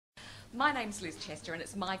My name's Liz Chester, and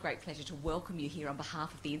it's my great pleasure to welcome you here on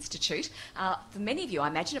behalf of the Institute. For many of you, I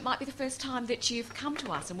imagine it might be the first time that you've come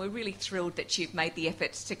to us, and we're really thrilled that you've made the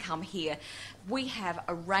effort to come here. We have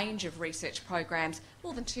a range of research programs,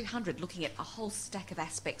 more than 200, looking at a whole stack of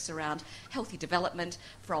aspects around healthy development,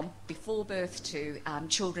 from before birth to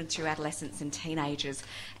children through adolescence and teenagers.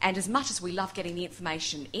 And as much as we love getting the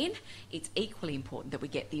information in, it's equally important that we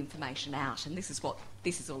get the information out, and this is what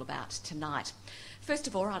this is all about tonight. First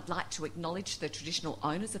of all, I'd like to acknowledge the traditional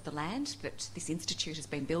owners of the land that this institute has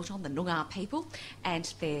been built on, the Noongar people,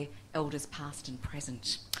 and their elders past and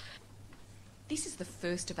present. This is the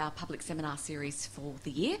first of our public seminar series for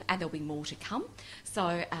the year, and there'll be more to come.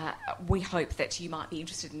 So we hope that you might be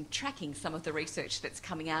interested in tracking some of the research that's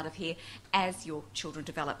coming out of here as your children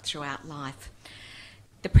develop throughout life.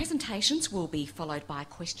 The presentations will be followed by a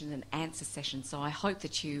question and answer session, so I hope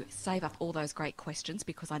that you save up all those great questions,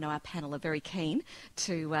 because I know our panel are very keen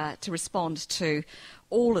to respond to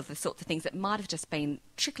all of the sorts of things that might have just been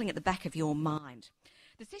trickling at the back of your mind.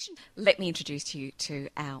 The session, let me introduce you to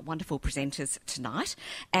our wonderful presenters tonight,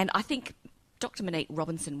 and I think Dr. Monique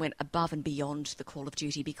Robinson went above and beyond the call of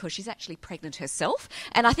duty, because she's actually pregnant herself,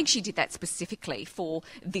 and I think she did that specifically for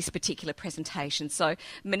this particular presentation. So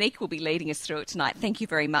Monique will be leading us through it tonight. Thank you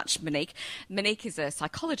very much, Monique. Monique is a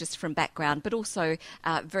psychologist from background, but also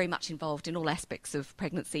very much involved in all aspects of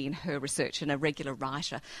pregnancy in her research, and a regular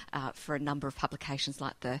writer for a number of publications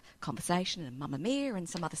like The Conversation and Mamamia and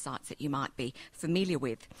some other sites that you might be familiar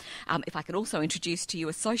with. If I could also introduce to you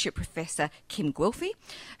Associate Professor Kim Guelphy,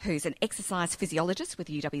 who's an exercise physiologist with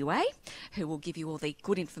UWA, who will give you all the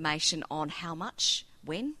good information on how much,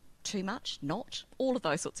 when, too much, not, all of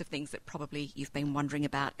those sorts of things that probably you've been wondering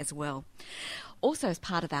about as well. Also, as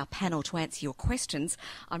part of our panel to answer your questions,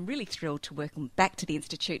 I'm really thrilled to welcome back to the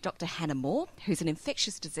Institute Dr. Hannah Moore, who's an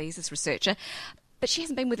infectious diseases researcher. But she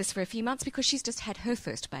hasn't been with us for a few months because she's just had her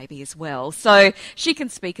first baby as well. So she can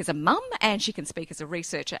speak as a mum, and she can speak as a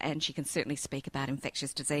researcher, and she can certainly speak about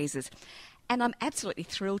infectious diseases. And I'm absolutely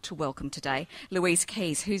thrilled to welcome today Louise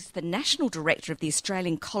Keys, who's the National Director of the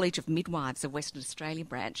Australian College of Midwives of Western Australia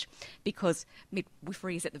branch, because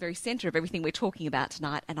midwifery is at the very centre of everything we're talking about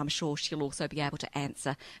tonight, and I'm sure she'll also be able to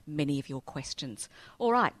answer many of your questions.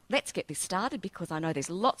 All right, let's get this started, because I know there's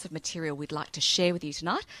lots of material we'd like to share with you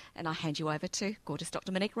tonight, and I hand you over to gorgeous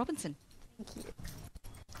Dr. Monique Robinson. Thank you.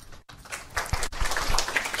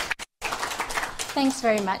 Thanks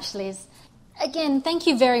very much, Liz. Again, thank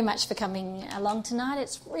you very much for coming along tonight.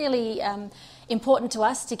 It's really important to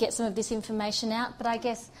us to get some of this information out, but I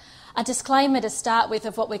guess a disclaimer to start with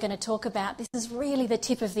of what we're going to talk about. This is really the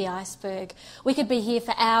tip of the iceberg. We could be here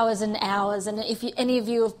for hours and hours, and if any of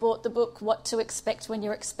you have bought the book, What to Expect When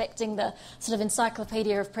You're Expecting, the sort of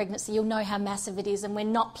encyclopedia of pregnancy, you'll know how massive it is, and we're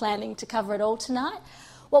not planning to cover it all tonight.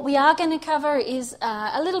 What we are going to cover is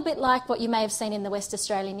a little bit like what you may have seen in the West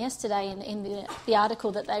Australian yesterday in the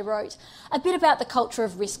article that they wrote, a bit about the culture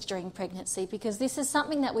of risk during pregnancy, because this is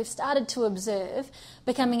something that we've started to observe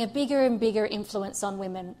becoming a bigger and bigger influence on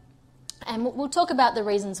women. And we'll talk about the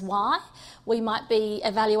reasons why we might be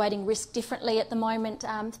evaluating risk differently at the moment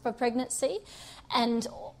for pregnancy, and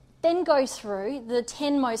then go through the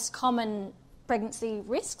 10 most common pregnancy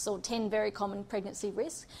risks, or 10 very common pregnancy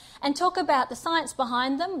risks, and talk about the science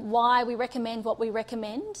behind them, why we recommend what we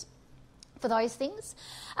recommend for those things.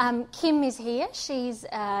 Kim is here. She's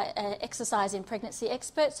an exercise in pregnancy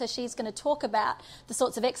expert, so she's going to talk about the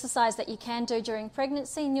sorts of exercise that you can do during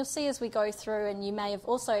pregnancy, and you'll see as we go through, and you may have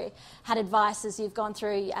also had advice as you've gone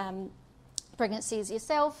through pregnancies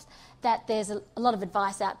yourself, that there's a lot of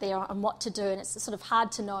advice out there on what to do, and it's sort of hard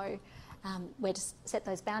to know where to set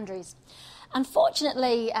those boundaries.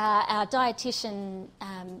 Unfortunately, our dietitian,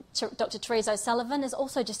 Dr. Therese O'Sullivan, has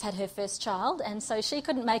also just had her first child, and so she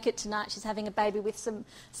couldn't make it tonight. She's having a baby with some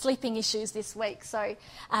sleeping issues this week. So,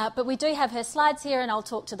 but we do have her slides here, and I'll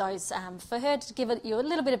talk to those for her to give you a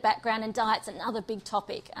little bit of background, and diet's another big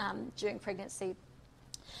topic during pregnancy.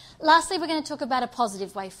 Lastly, we're going to talk about a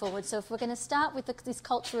positive way forward. So if we're going to start with this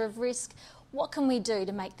culture of risk, what can we do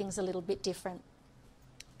to make things a little bit different?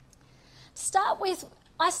 Start with,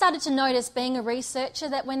 I started to notice, being a researcher,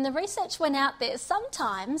 that when the research went out there,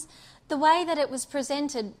 sometimes the way that it was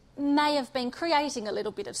presented may have been creating a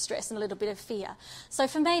little bit of stress and a little bit of fear. So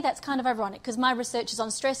for me, that's kind of ironic, because my research is on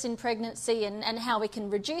stress in pregnancy and how we can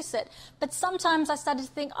reduce it. But sometimes I started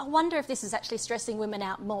to think, I wonder if this is actually stressing women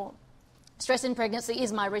out more. Stress in pregnancy,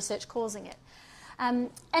 is my research causing it?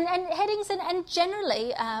 And headings and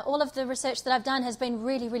generally all of the research that I've done has been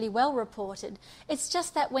really, really well reported. It's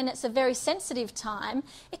just that when it's a very sensitive time,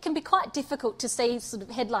 it can be quite difficult to see sort of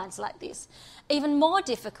headlines like this. Even more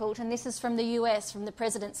difficult, and this is from the US, from the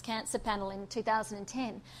President's Cancer Panel in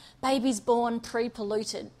 2010, babies born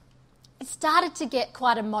pre-polluted. It started to get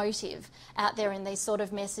quite emotive out there in these sort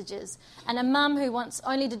of messages. And a mum who wants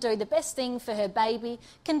only to do the best thing for her baby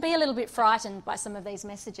can be a little bit frightened by some of these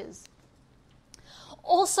messages.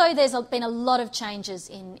 Also, there's been a lot of changes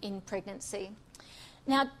in pregnancy.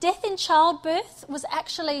 Now, death in childbirth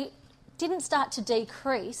didn't start to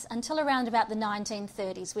decrease until around about the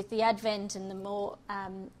 1930s with the advent and the more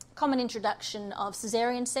common introduction of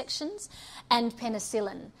caesarean sections and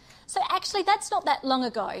penicillin. So actually that's not that long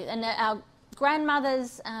ago, and our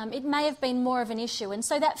grandmothers, it may have been more of an issue, and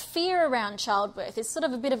so that fear around childbirth is sort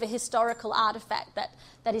of a bit of a historical artefact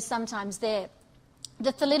that is sometimes there.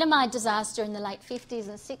 The thalidomide disaster in the late 50s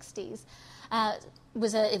and 60s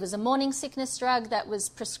was a morning sickness drug that was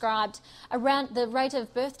prescribed. Around the rate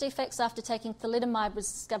of birth defects after taking thalidomide was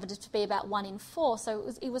discovered to be about 1 in 4, so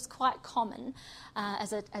it was quite common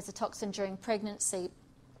as a toxin during pregnancy.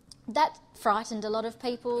 That frightened a lot of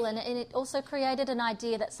people, and it also created an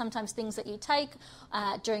idea that sometimes things that you take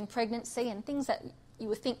during pregnancy and things that you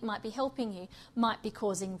would think might be helping you might be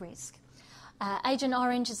causing risk. Agent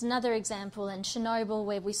Orange is another example, and Chernobyl,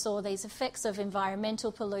 where we saw these effects of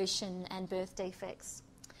environmental pollution and birth defects.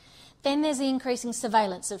 Then there's the increasing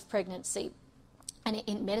surveillance of pregnancy and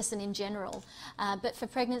in medicine in general. But for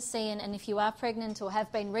pregnancy, and if you are pregnant or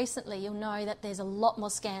have been recently, you'll know that there's a lot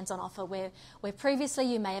more scans on offer where previously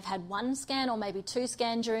you may have had 1 scan or maybe 2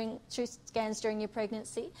 scans during your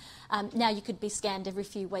pregnancy. Now you could be scanned every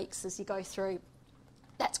few weeks as you go through.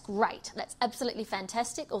 That's great. That's absolutely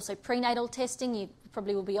fantastic. Also, prenatal testing, you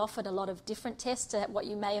probably will be offered a lot of different tests to what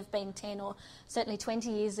you may have been 10 or certainly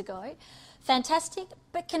 20 years ago. Fantastic,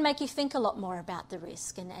 but can make you think a lot more about the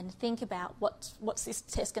risk and think about what's this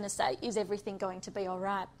test going to say? Is everything going to be all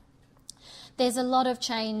right? There's a lot of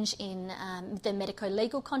change in the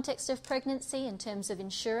medico-legal context of pregnancy in terms of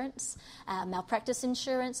insurance, malpractice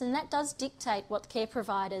insurance, and that does dictate what care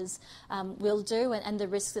providers will do and the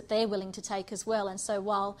risks that they're willing to take as well. And so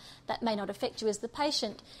while that may not affect you as the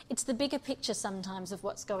patient, it's the bigger picture sometimes of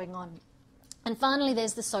what's going on. And finally,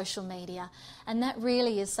 there's the social media, and that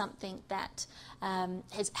really is something that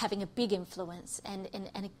is having a big influence. And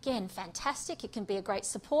again, fantastic. It can be a great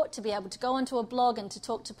support to be able to go onto a blog and to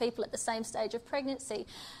talk to people at the same stage of pregnancy,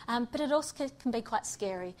 but it also can be quite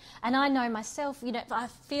scary. And I know myself, if I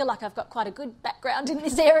feel like I've got quite a good background in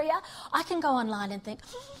this area, I can go online and think,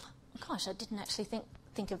 gosh, I didn't actually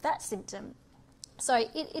think of that symptom. So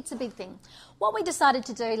it's a big thing. What we decided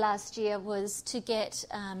to do last year was to get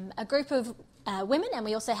a group of women, and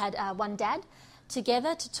we also had one dad,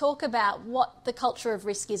 together to talk about what the culture of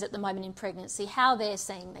risk is at the moment in pregnancy, how they're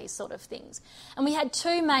seeing these sort of things. And we had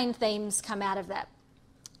 2 main themes come out of that.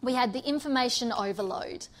 We had the information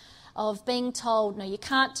overload of being told, no, you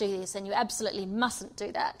can't do this and you absolutely mustn't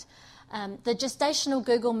do that. The gestational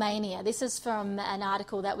Google mania, this is from an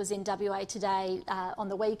article that was in WA Today on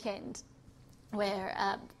the weekend,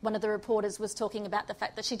 where one of the reporters was talking about the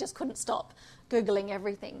fact that she just couldn't stop Googling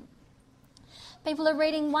everything. People are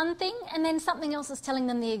reading one thing and then something else is telling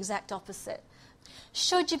them the exact opposite.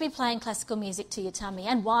 Should you be playing classical music to your tummy,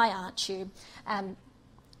 and why aren't you?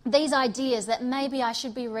 These ideas that maybe I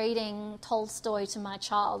should be reading Tolstoy to my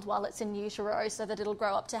child while it's in utero so that it'll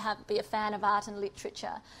grow up to be a fan of art and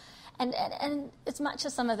literature. And as much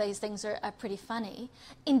as some of these things are pretty funny,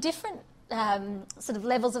 in different sort of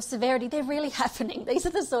levels of severity, they're really happening. These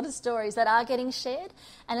are the sort of stories that are getting shared,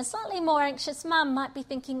 and a slightly more anxious mum might be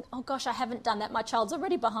thinking, oh gosh, I haven't done that, my child's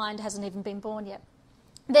already behind, hasn't even been born yet.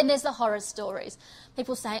 Then there's the horror stories.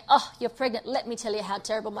 People saying, oh, you're pregnant, let me tell you how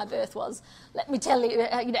terrible my birth was. Let me tell you,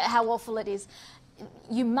 how awful it is.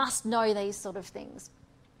 You must know these sort of things.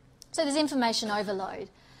 So there's information overload.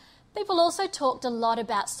 People also talked a lot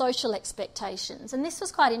about social expectations, and this was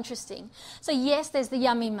quite interesting. So yes, there's the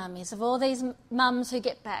yummy mummies of all these mums who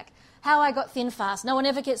get back. How I got thin fast. No one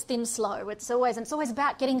ever gets thin slow. It's always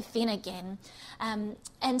about getting thin again.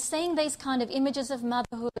 And seeing these kind of images of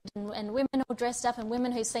motherhood and women all dressed up and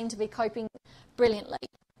women who seem to be coping brilliantly.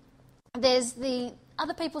 There's the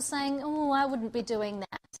other people saying, oh, I wouldn't be doing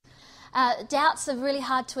that. Doubts are really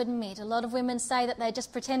hard to admit. A lot of women say that they're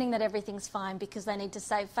just pretending that everything's fine because they need to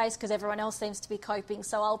save face because everyone else seems to be coping,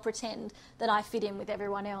 so I'll pretend that I fit in with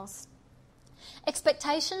everyone else.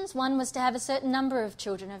 Expectations, one was to have a certain number of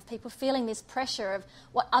children, of people feeling this pressure of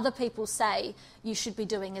what other people say you should be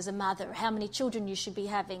doing as a mother, how many children you should be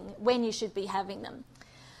having, when you should be having them.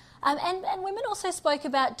 And women also spoke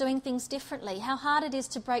about doing things differently, how hard it is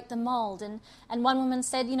to break the mould. And one woman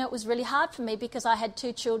said, it was really hard for me because I had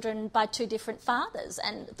 2 children by 2 different fathers,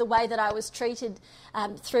 and the way that I was treated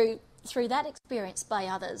through that experience by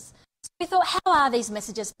others. So we thought, how are these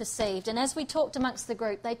messages perceived? And as we talked amongst the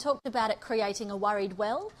group, they talked about it creating a worried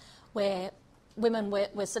well, where women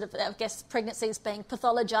were sort of, I guess, pregnancies being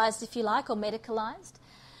pathologised, if you like, or medicalised.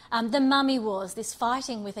 The mummy wars, this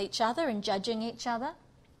fighting with each other and judging each other.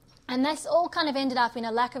 And this all kind of ended up in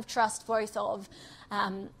a lack of trust both of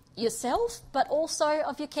yourself, but also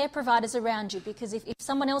of your care providers around you, because if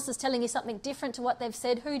someone else is telling you something different to what they've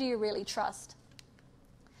said, who do you really trust?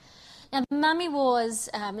 Now, the mummy wars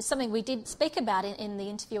is something we did speak about in the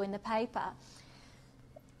interview in the paper.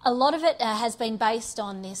 A lot of it has been based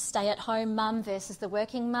on this stay-at-home mum versus the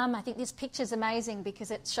working mum. I think this picture's amazing because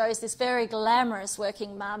it shows this very glamorous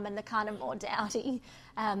working mum and the kind of more dowdy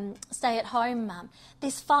stay-at-home mum.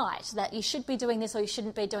 This fight that you should be doing this or you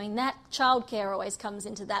shouldn't be doing that. Childcare always comes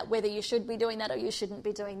into that, whether you should be doing that or you shouldn't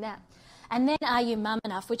be doing that. And then are you mum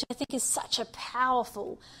enough, which I think is such a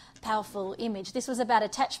powerful image. This was about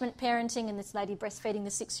attachment parenting and this lady breastfeeding the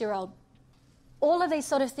 6-year-old. All of these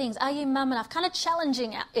sort of things, are you mum enough? Kind of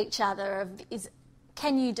challenging each other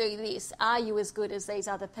can you do this? Are you as good as these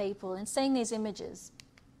other people? And seeing these images.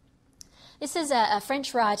 This is a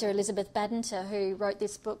French writer, Elizabeth Badinter, who wrote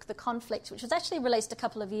this book, The Conflict, which was actually released a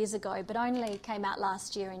couple of years ago, but only came out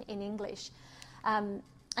last year in English. And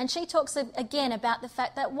she talks again about the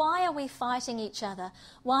fact that why are we fighting each other?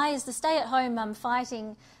 Why is the stay-at-home mum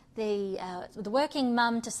fighting the working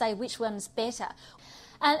mum to say which one's better?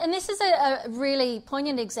 And this is a really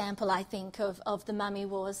poignant example, I think, of the mummy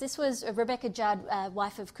wars. This was Rebecca Judd,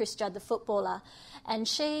 wife of Chris Judd, the footballer, and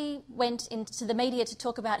she went into the media to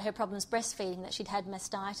talk about her problems breastfeeding, that she'd had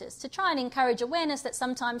mastitis, to try and encourage awareness that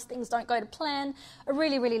sometimes things don't go to plan. A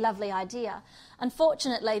really, really lovely idea.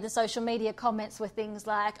 Unfortunately, the social media comments were things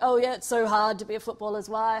like, oh yeah, it's so hard to be a footballer's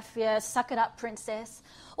wife, yeah, suck it up, princess,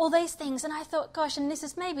 all these things. And I thought, gosh, and this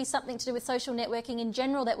is maybe something to do with social networking in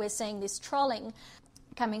general, that we're seeing this trolling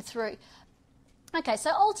coming through. Okay,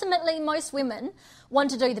 so ultimately most women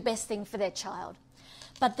want to do the best thing for their child,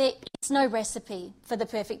 but there is no recipe for the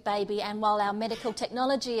perfect baby. And while our medical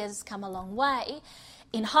technology has come a long way,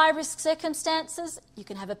 in high-risk circumstances you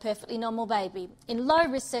can have a perfectly normal baby. In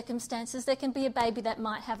low-risk circumstances there can be a baby that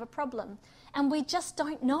might have a problem, and we just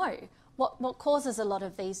don't know what causes a lot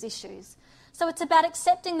of these issues. So it's about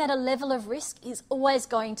accepting that a level of risk is always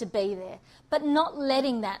going to be there, but not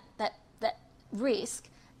letting that risk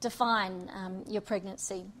define your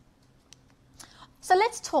pregnancy. So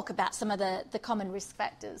let's talk about some of the common risk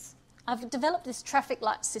factors. I've developed this traffic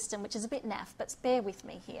light system, which is a bit naff, but bear with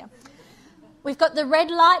me here. We've got the red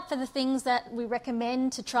light for the things that we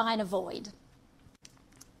recommend to try and avoid.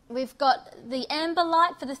 We've got the amber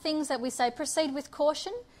light for the things that we say proceed with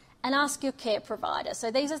caution and ask your care provider. So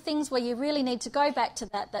these are things where you really need to go back to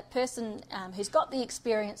that person who's got the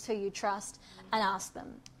experience, who you trust, and ask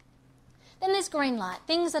them. Then there's green light,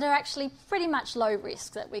 things that are actually pretty much low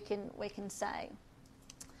risk that we can say.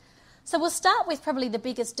 So we'll start with probably the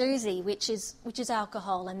biggest doozy, which is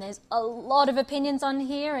alcohol, and there's a lot of opinions on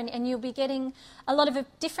here, and you'll be getting a lot of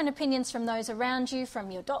different opinions from those around you, from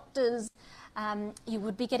your doctors. You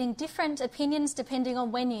would be getting different opinions depending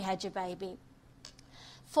on when you had your baby.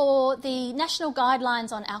 For the national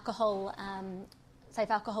guidelines on alcohol, safe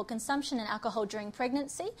alcohol consumption and alcohol during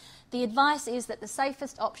pregnancy, the advice is that the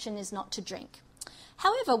safest option is not to drink.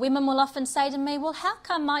 However, women will often say to me, well, how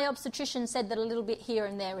come my obstetrician said that a little bit here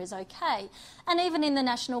and there is okay? And even in the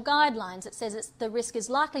national guidelines, it says the risk is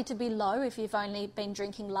likely to be low if you've only been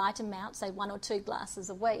drinking light amounts, say 1 or 2 glasses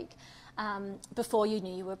a week, before you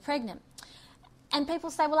knew you were pregnant. And people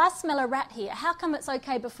say, well, I smell a rat here. How come it's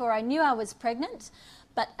okay before I knew I was pregnant?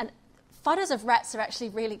 But photos of rats are actually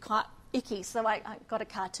really quite icky, so I got a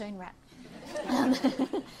cartoon rat.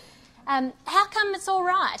 How come it's all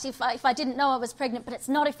right if I didn't know I was pregnant, but it's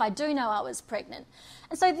not if I do know I was pregnant?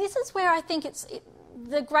 And so this is where I think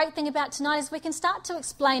the great thing about tonight is we can start to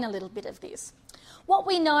explain a little bit of this. What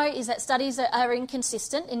we know is that studies are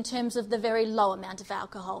inconsistent in terms of the very low amount of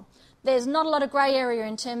alcohol. There's not a lot of grey area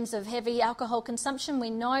in terms of heavy alcohol consumption. We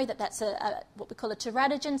know that that's what we call a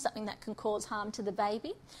teratogen, something that can cause harm to the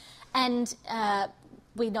baby. And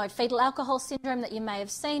we know fetal alcohol syndrome that you may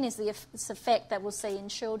have seen is this effect that we'll see in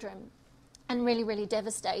children, and really, really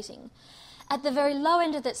devastating. At the very low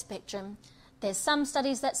end of that spectrum, there's some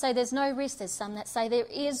studies that say there's no risk, there's some that say there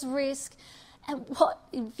is risk. And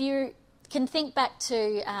if you can think back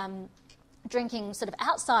to drinking sort of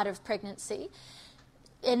outside of pregnancy,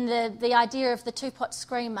 in the idea of the two-pot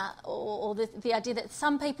screamer, or the idea that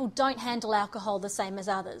some people don't handle alcohol the same as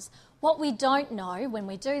others. What we don't know when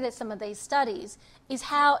we do some of these studies is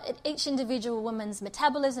how each individual woman's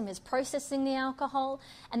metabolism is processing the alcohol,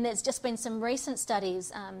 and there's just been some recent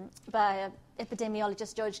studies by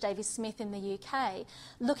epidemiologist George Davies-Smith in the UK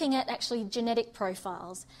looking at actually genetic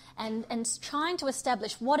profiles and trying to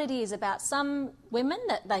establish what it is about some women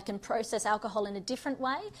that they can process alcohol in a different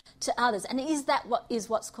way to others, and is that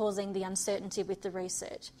what's causing the uncertainty with the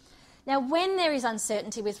research. Now, when there is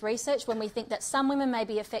uncertainty with research, when we think that some women may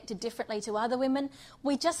be affected differently to other women,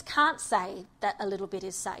 we just can't say that a little bit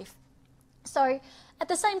is safe. So, at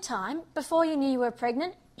the same time, before you knew you were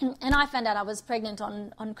pregnant, and I found out I was pregnant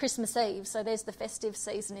on Christmas Eve, so there's the festive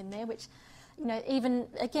season in there, which, even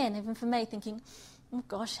for me, thinking, oh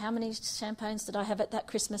gosh, how many champagnes did I have at that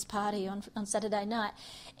Christmas party on Saturday night?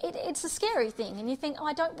 It's a scary thing, and you think,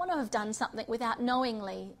 I don't want to have done something without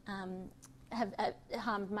knowingly have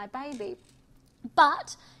harmed my baby.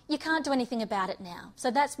 But you can't do anything about it now.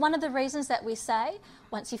 So that's one of the reasons that we say,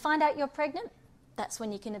 once you find out you're pregnant, that's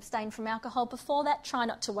when you can abstain from alcohol. Before that, try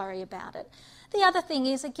not to worry about it. The other thing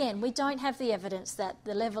is, again, we don't have the evidence that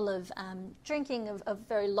the level of drinking of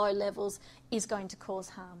very low levels is going to cause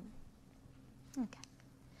harm. Okay.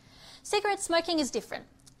 Cigarette smoking is different.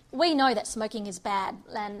 We know that smoking is bad,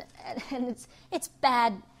 and it's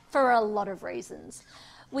bad for a lot of reasons.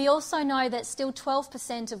 We also know that still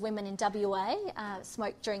 12% of women in WA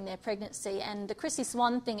smoke during their pregnancy, and the Chrissy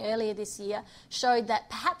Swan thing earlier this year showed that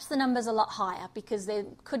perhaps the number's a lot higher, because there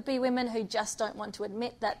could be women who just don't want to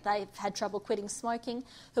admit that they've had trouble quitting smoking,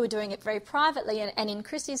 who are doing it very privately, and in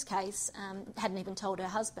Chrissy's case, hadn't even told her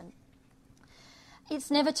husband. It's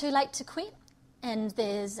never too late to quit, and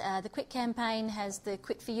there's the Quit campaign has the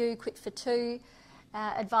Quit for You, Quit for Two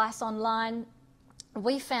advice online.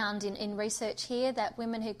 We found in research here that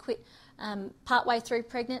women who quit partway through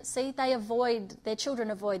pregnancy, their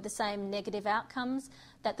children avoid the same negative outcomes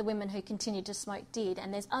that the women who continued to smoke did.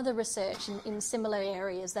 And there's other research in similar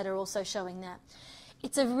areas that are also showing that.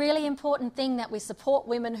 It's a really important thing that we support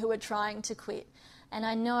women who are trying to quit. And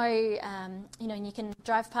I know, you can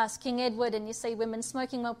drive past King Edward and you see women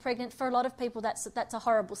smoking while pregnant. For a lot of people, that's a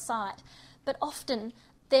horrible sight. But often,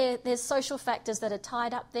 there's social factors that are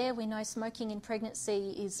tied up there. We know smoking in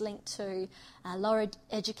pregnancy is linked to lower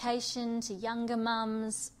education, to younger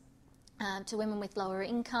mums, to women with lower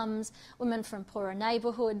incomes, women from poorer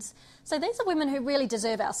neighbourhoods. So these are women who really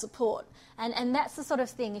deserve our support. And that's the sort of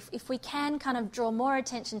thing, if we can kind of draw more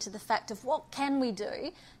attention to the fact of what can we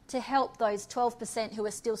do to help those 12% who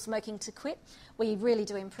are still smoking to quit, we really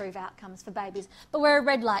do improve outcomes for babies. But we're a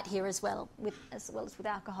red light here as well as with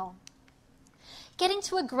alcohol. Getting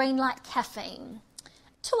to a green light caffeine,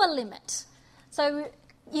 to a limit. So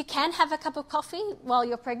you can have a cup of coffee while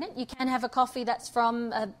you're pregnant. You can have a coffee that's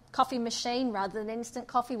from a coffee machine rather than instant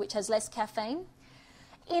coffee, which has less caffeine.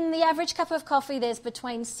 In the average cup of coffee, there's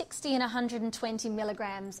between 60 and 120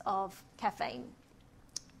 milligrams of caffeine.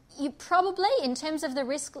 You probably, in terms of the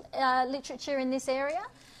risk literature in this area,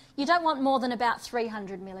 you don't want more than about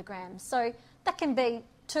 300 milligrams. So that can be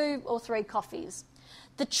 2 or 3 coffees.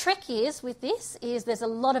 The trick with this is there's a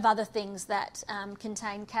lot of other things that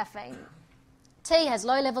contain caffeine. Tea has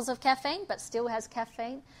low levels of caffeine, but still has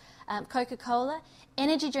caffeine. Coca-Cola.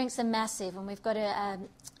 Energy drinks are massive, and we've got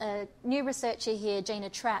a new researcher here, Gina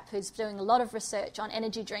Trapp, who's doing a lot of research on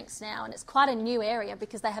energy drinks now, and it's quite a new area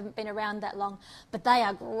because they haven't been around that long, but they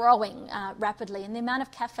are growing rapidly, and the amount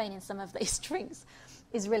of caffeine in some of these drinks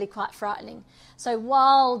is really quite frightening. So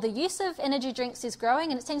while the use of energy drinks is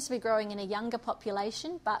growing, and it seems to be growing in a younger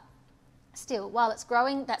population, but still, while it's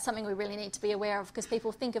growing, that's something we really need to be aware of, because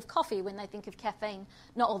people think of coffee when they think of caffeine,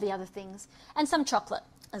 not all the other things. And some chocolate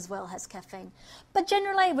as well has caffeine. But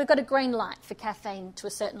generally, we've got a green light for caffeine to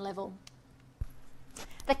a certain level.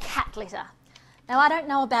 The cat litter. Now, I don't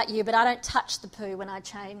know about you, but I don't touch the poo when I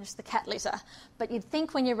change the cat litter. But you'd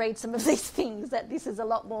think when you read some of these things that this is a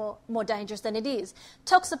lot more dangerous than it is.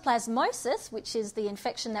 Toxoplasmosis, which is the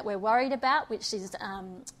infection that we're worried about, which is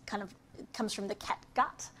comes from the cat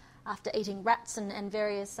gut after eating rats and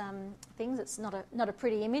various things. It's not a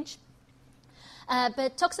pretty image.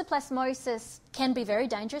 But toxoplasmosis can be very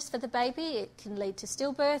dangerous for the baby. It can lead to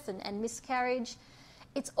stillbirth and miscarriage.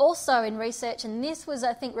 It's also in research, and this was,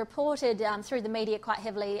 I think, reported through the media quite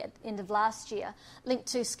heavily at the end of last year, linked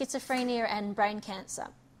to schizophrenia and brain cancer.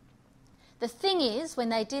 The thing is, when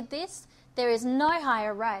they did this, there is no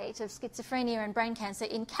higher rate of schizophrenia and brain cancer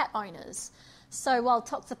in cat owners. So while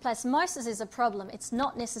toxoplasmosis is a problem, it's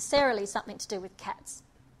not necessarily something to do with cats.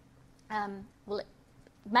 It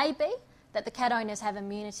may be that the cat owners have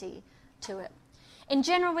immunity to it. In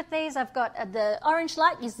general with these, I've got the orange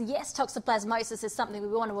light is, yes, toxoplasmosis is something we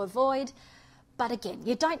want to avoid. But again,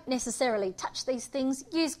 you don't necessarily touch these things.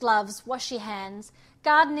 Use gloves, wash your hands.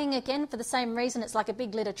 Gardening, again, for the same reason, it's like a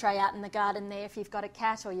big litter tray out in the garden there if you've got a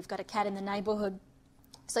cat or you've got a cat in the neighbourhood.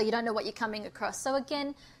 So you don't know what you're coming across. So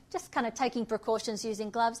again, just kind of taking precautions using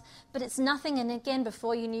gloves. But it's nothing, and again,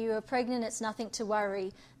 before you knew you were pregnant, it's nothing to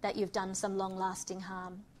worry that you've done some long-lasting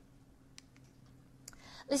harm.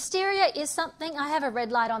 Listeria is something, I have a red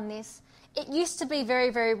light on this. It used to be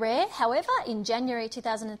very, very rare. However, in January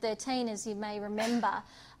 2013, as you may remember,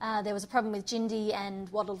 there was a problem with Jindy and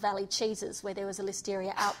Wattle Valley cheeses where there was a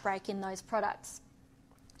listeria outbreak in those products.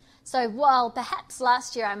 So while perhaps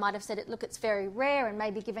last year I might have said, it's very rare and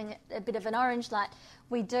maybe giving it a bit of an orange light,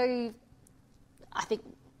 I think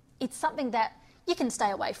it's something that you can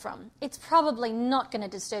stay away from. It's probably not going to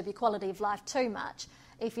disturb your quality of life too much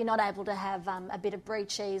if you're not able to have a bit of brie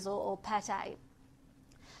cheese or pate.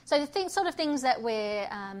 So the sort of things that we're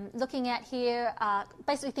looking at here are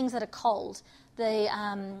basically things that are cold.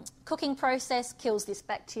 The cooking process kills this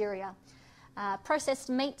bacteria.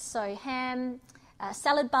 Processed meats, so ham,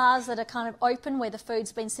 salad bars that are kind of open where the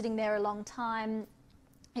food's been sitting there a long time.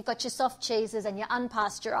 You've got your soft cheeses and your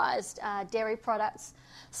unpasteurised dairy products.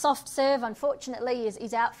 Soft serve, unfortunately,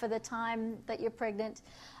 is out for the time that you're pregnant.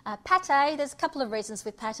 Pate, there's a couple of reasons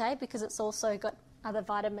with pate because it's also got other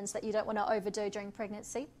vitamins that you don't want to overdo during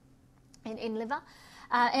pregnancy in liver.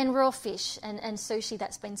 And raw fish and sushi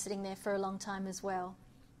that's been sitting there for a long time as well.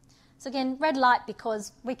 So again, red light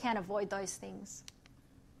because we can avoid those things.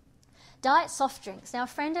 Diet soft drinks. Now, a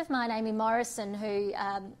friend of mine, Amy Morrison, who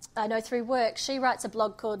I know through work, she writes a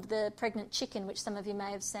blog called The Pregnant Chicken, which some of you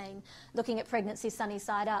may have seen, looking at pregnancy sunny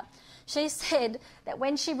side up. She said that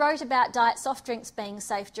when she wrote about diet soft drinks being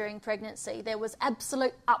safe during pregnancy, there was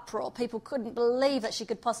absolute uproar. People couldn't believe that she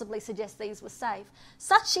could possibly suggest these were safe.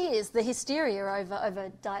 Such is the hysteria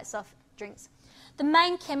over diet soft drinks. The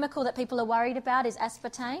main chemical that people are worried about is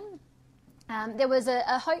aspartame. There was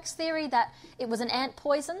a hoax theory that it was an ant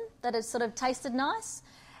poison that had sort of tasted nice,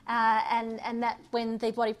 and that when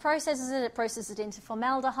the body processes it, it processes it into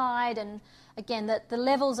formaldehyde, and again, that the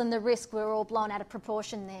levels and the risk were all blown out of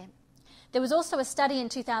proportion there. There was also a study in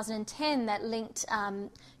 2010 that linked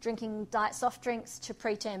drinking diet soft drinks to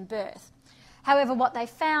preterm birth. However, what they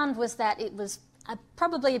found was that it was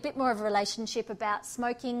probably a bit more of a relationship about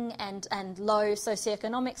smoking and low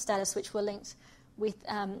socioeconomic status, which were linked with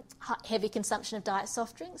heavy consumption of diet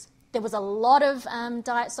soft drinks. There was a lot of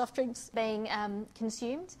diet soft drinks being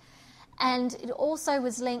consumed, and it also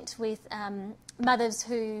was linked with mothers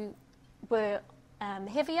who were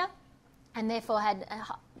heavier and therefore had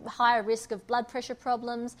a higher risk of blood pressure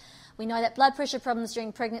problems. We know that blood pressure problems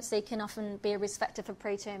during pregnancy can often be a risk factor for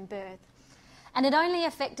preterm birth. And it only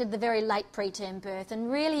affected the very late preterm birth. And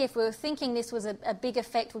really, if we were thinking this was a big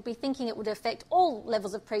effect, we'd be thinking it would affect all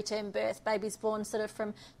levels of preterm birth, babies born sort of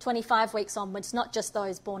from 25 weeks onwards, not just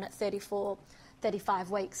those born at 34,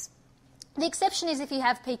 35 weeks. The exception is if you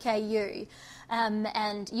have PKU,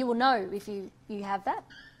 and you will know if you have that.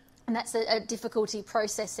 And that's a difficulty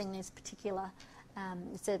processing this particular,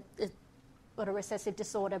 it's a recessive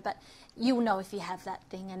disorder, but you'll know if you have that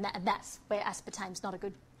thing, and that's where aspartame's not a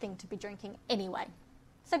good thing to be drinking anyway.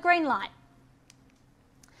 So green light.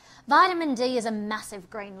 Vitamin D is a massive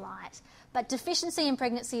green light, but deficiency in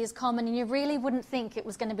pregnancy is common, and you really wouldn't think it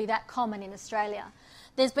was going to be that common in Australia.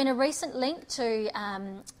 There's been a recent link to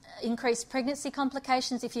increased pregnancy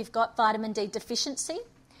complications if you've got vitamin D deficiency,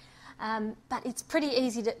 but it's pretty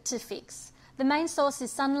easy to fix. The main source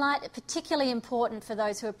is sunlight, particularly important for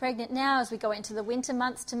those who are pregnant now as we go into the winter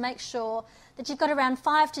months, to make sure that you've got around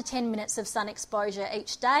 5 to 10 minutes of sun exposure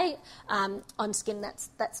each day on skin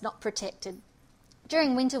that's not protected.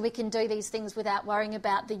 During winter we can do these things without worrying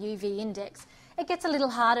about the UV index. It gets a little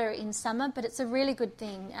harder in summer, but it's a really good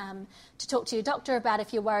thing to talk to your doctor about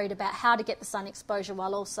if you're worried about how to get the sun exposure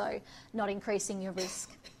while also not increasing your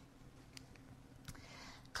risk.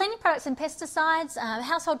 Cleaning products and pesticides,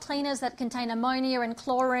 household cleaners that contain ammonia and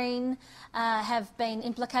chlorine have been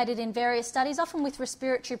implicated in various studies, often with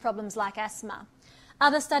respiratory problems like asthma.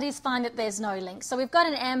 Other studies find that there's no link. So we've got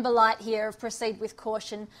an amber light here of proceed with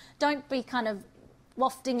caution. Don't be kind of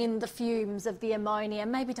wafting in the fumes of the ammonia.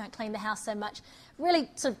 Maybe don't clean the house so much. Really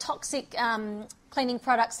sort of toxic cleaning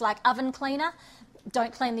products like oven cleaner.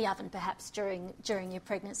 Don't clean the oven perhaps during your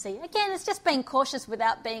pregnancy. Again, it's just being cautious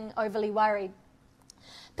without being overly worried.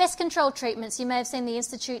 Pest control treatments. You may have seen the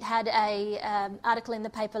Institute had an article in the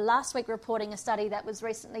paper last week reporting a study that was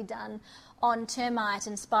recently done on termite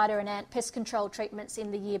and spider and ant pest control treatments in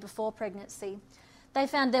the year before pregnancy. They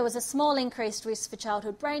found there was a small increased risk for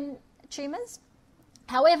childhood brain tumours,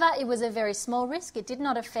 However, it was a very small risk. It did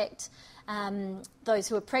not affect those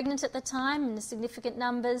who were pregnant at the time in the significant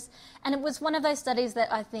numbers. And it was one of those studies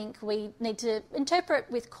that I think we need to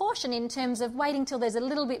interpret with caution in terms of waiting till there's a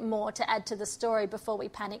little bit more to add to the story before we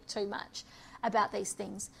panic too much about these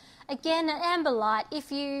things. Again, an amber light,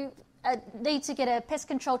 if you need to get a pest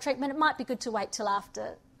control treatment, it might be good to wait till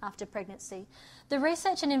after pregnancy. The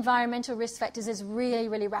research in environmental risk factors is really,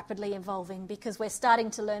 really rapidly evolving because we're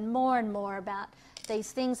starting to learn more and more about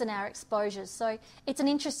these things and our exposures. So it's an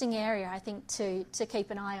interesting area, I think, to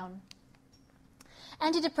keep an eye on.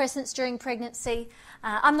 Antidepressants during pregnancy.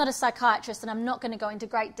 I'm not a psychiatrist and I'm not going to go into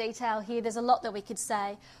great detail here. There's a lot that we could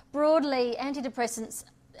say. Broadly, antidepressants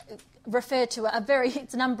refer to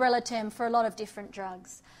it's an umbrella term for a lot of different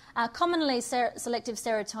drugs. Commonly, selective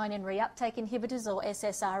serotonin reuptake inhibitors, or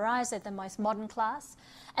SSRIs, are the most modern class,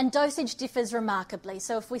 and dosage differs remarkably.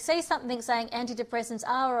 So if we see something saying antidepressants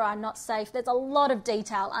are or are not safe, there's a lot of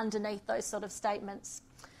detail underneath those sort of statements.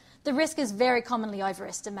 The risk is very commonly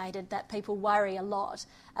overestimated, that people worry a lot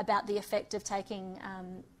about the effect of taking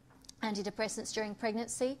antidepressants during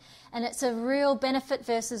pregnancy, and it's a real benefit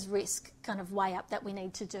versus risk kind of weigh up that we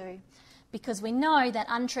need to do, because we know that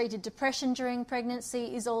untreated depression during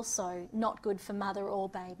pregnancy is also not good for mother or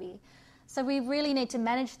baby. So we really need to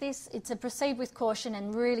manage this. It's to proceed with caution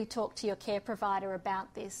and really talk to your care provider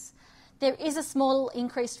about this. There is a small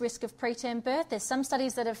increased risk of preterm birth. There's some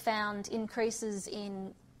studies that have found increases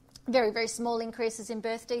in very, very small increases in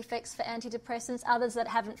birth defects for antidepressants, others that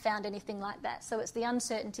haven't found anything like that. So it's the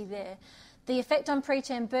uncertainty there. The effect on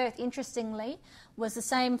preterm birth, interestingly, was the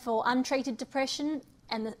same for untreated depression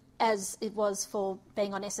as it was for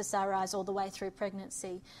being on SSRIs all the way through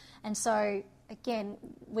pregnancy. And so, again,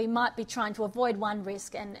 we might be trying to avoid one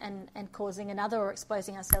risk and causing another, or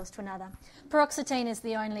exposing ourselves to another. Paroxetine is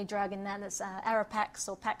the only drug in that. It's Arapax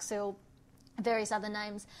or Paxil, various other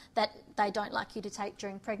names, that they don't like you to take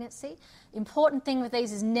during pregnancy. The important thing with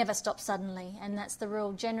these is never stop suddenly, and that's the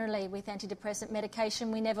rule generally with antidepressant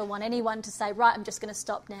medication. We never want anyone to say, right, I'm just going to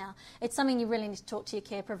stop now. It's something you really need to talk to your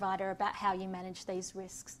care provider about, how you manage these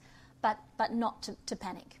risks, but not to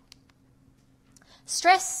panic.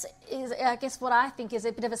 Stress is, I guess, what I think is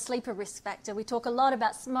a bit of a sleeper risk factor. We talk a lot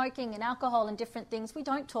about smoking and alcohol and different things. We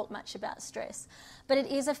don't talk much about stress, but it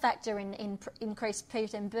is a factor in increased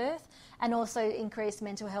preterm birth and also increased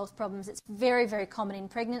mental health problems. It's very, very common in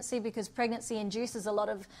pregnancy because pregnancy induces a lot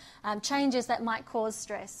of changes that might cause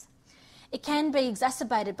stress. It can be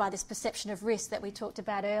exacerbated by this perception of risk that we talked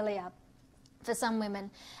about earlier for some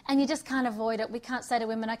women, and you just can't avoid it. We can't say to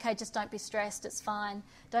women, okay, just don't be stressed, it's fine,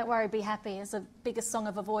 don't worry, be happy. It's the biggest song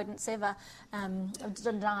of avoidance ever, of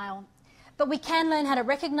denial. But we can learn how to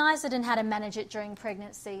recognise it and how to manage it during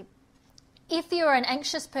pregnancy. If you're an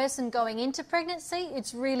anxious person going into pregnancy,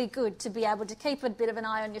 it's really good to be able to keep a bit of an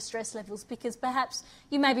eye on your stress levels, because perhaps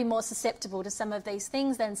you may be more susceptible to some of these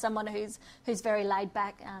things than someone who's very laid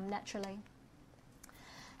back naturally.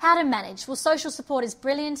 How to manage? Well, social support is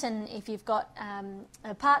brilliant, and if you've got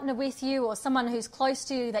a partner with you or someone who's close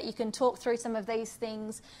to you that you can talk through some of these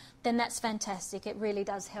things, then that's fantastic. It really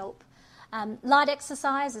does help. Light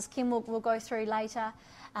exercise, as Kim will go through later.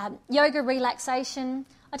 Yoga, relaxation.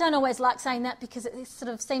 I don't always like saying that because it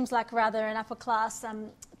sort of seems like rather an upper class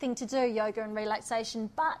thing to do, yoga and relaxation,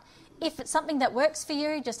 but if it's something that works for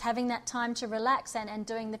you, just having that time to relax and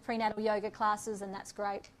doing the prenatal yoga classes, and that's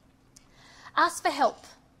great. Ask for help.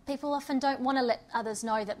 People often don't want to let others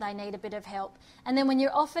know that they need a bit of help. And then when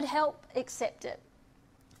you're offered help, accept it.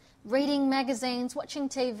 Reading magazines, watching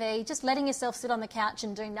TV, just letting yourself sit on the couch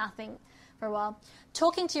and do nothing for a while.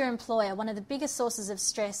 Talking to your employer. One of the biggest sources of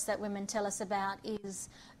stress that women tell us about is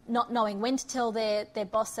not knowing when to tell their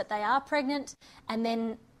boss that they are pregnant, and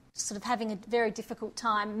then sort of having a very difficult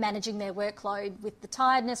time managing their workload with the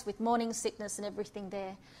tiredness, with morning sickness and everything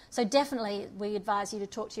there. So definitely we advise you to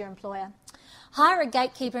talk to your employer. Hire a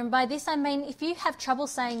gatekeeper, and by this I mean if you have trouble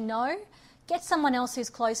saying no, get someone else who's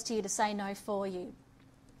close to you to say no for you.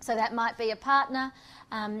 So that might be a partner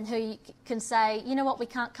who can say, you know what, we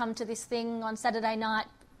can't come to this thing on Saturday night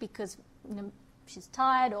because she's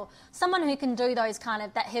tired, or someone who can do those kind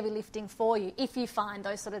of that heavy lifting for you if you find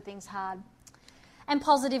those sort of things hard. And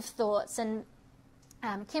positive thoughts. And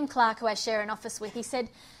Kim Clark, who I share an office with, he said,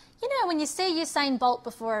 you know, when you see Usain Bolt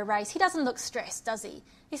before a race, he doesn't look stressed, does he?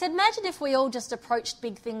 He said, imagine if we all just approached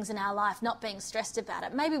big things in our life not being stressed about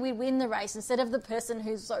it. Maybe we'd win the race instead of the person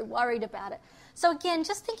who's so worried about it. So again,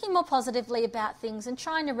 just thinking more positively about things and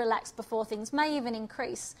trying to relax before things may even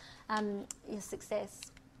increase your success.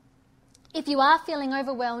 If you are feeling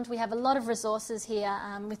overwhelmed, we have a lot of resources here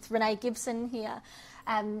with Renee Gibson here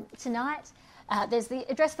tonight. There's the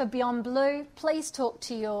address for Beyond Blue. Please talk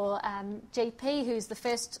to your GP, who's the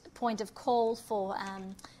first point of call for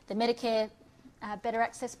the Medicare Better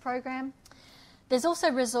Access program. There's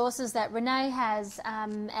also resources that Renee has,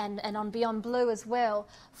 and on Beyond Blue as well,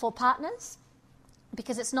 for partners,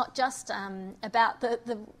 because it's not just about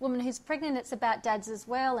the woman who's pregnant, it's about dads as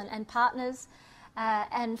well, and partners.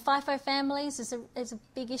 And FIFO families is a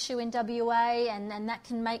big issue in WA, and that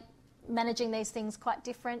can make managing these things quite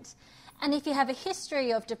different. And if you have a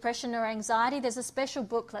history of depression or anxiety, there's a special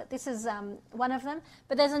booklet. This is one of them,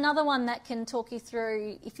 but there's another one that can talk you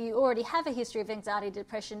through, if you already have a history of anxiety,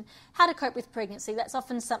 depression, how to cope with pregnancy. That's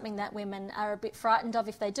often something that women are a bit frightened of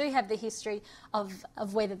if they do have the history of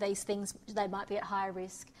whether these things, they might be at higher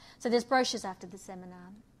risk. So there's brochures after the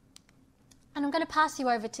seminar. And I'm going to pass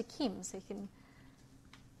you over to Kim so you can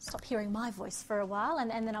stop hearing my voice for a while,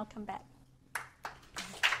 and then I'll come back.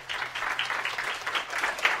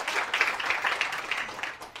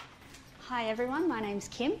 Hi everyone, my name's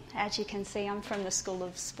Kim. As you can see, I'm from the School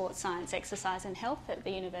of Sports Science, Exercise and Health at the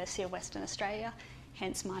University of Western Australia.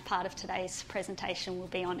 Hence, my part of today's presentation will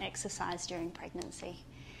be on exercise during pregnancy.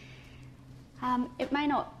 It may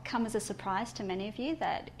not come as a surprise to many of you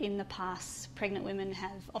that in the past, pregnant women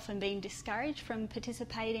have often been discouraged from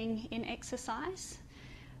participating in exercise.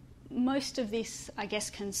 Most of this, I guess,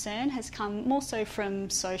 concern has come more so from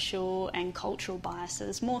social and cultural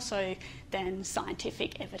biases, more so than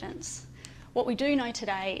scientific evidence. What we do know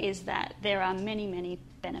today is that there are many, many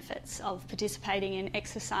benefits of participating in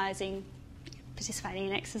exercise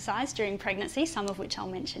during pregnancy, some of which I'll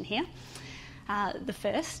mention here. The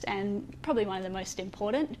first, and probably one of the most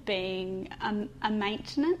important, being a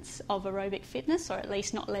maintenance of aerobic fitness, or at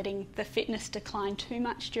least not letting the fitness decline too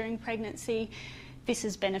much during pregnancy. This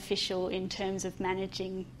is beneficial in terms of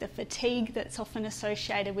managing the fatigue that's often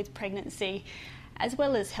associated with pregnancy, as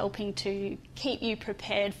well as helping to keep you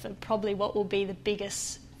prepared for probably what will be the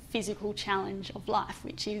biggest physical challenge of life,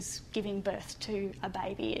 which is giving birth to a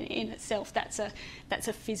baby. In itself, that's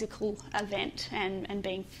a physical event, and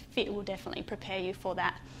being fit will definitely prepare you for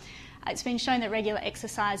that. It's been shown that regular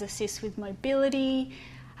exercise assists with mobility.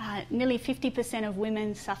 Nearly 50% of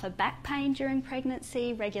women suffer back pain during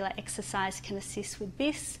pregnancy. Regular exercise can assist with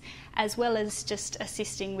this, as well as just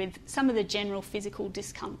assisting with some of the general physical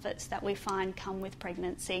discomforts that we find come with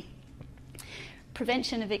pregnancy.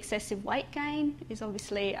 Prevention of excessive weight gain is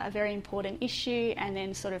obviously a very important issue, and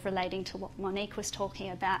then sort of relating to what Monique was talking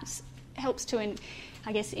about, helps to,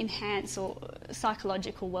 enhance or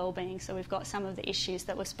psychological well-being. So we've got some of the issues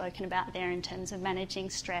that were spoken about there in terms of managing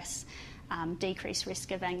stress, decreased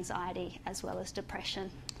risk of anxiety, as well as depression.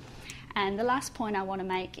 And the last point I want to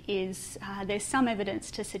make is there's some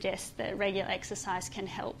evidence to suggest that regular exercise can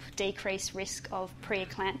help decrease risk of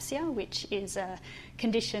preeclampsia, which is a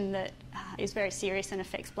condition that is very serious and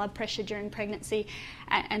affects blood pressure during pregnancy,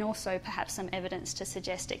 and also perhaps some evidence to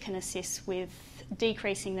suggest it can assist with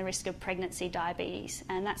decreasing the risk of pregnancy diabetes.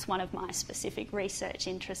 And that's one of my specific research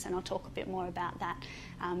interests, and I'll talk a bit more about that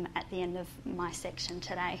at the end of my section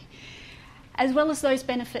today. As well as those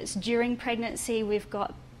benefits during pregnancy, we've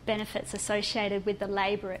got benefits associated with the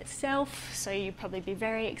labour itself. So you'll probably be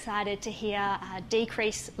very excited to hear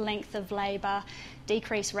decreased length of labour,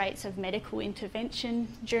 decreased rates of medical intervention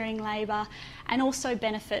during labour, and also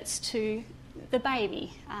benefits to the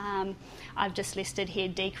baby. I've just listed here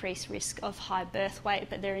decreased risk of high birth weight,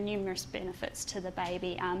 but there are numerous benefits to the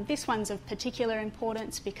baby. This one's of particular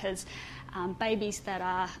importance because babies that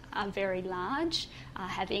are very large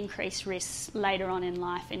have increased risks later on in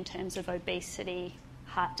life in terms of obesity,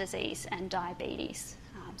 heart disease and diabetes.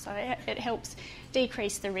 So it helps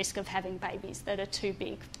decrease the risk of having babies that are too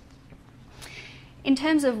big. In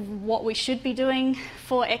terms of what we should be doing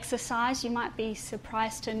for exercise, you might be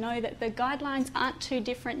surprised to know that the guidelines aren't too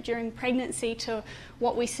different during pregnancy to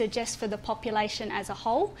what we suggest for the population as a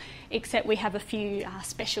whole, except we have a few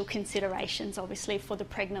special considerations, obviously, for the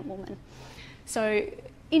pregnant woman. So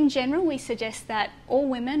in general, we suggest that all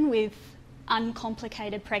women with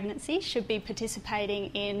uncomplicated pregnancy should be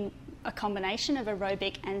participating in a combination of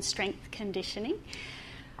aerobic and strength conditioning.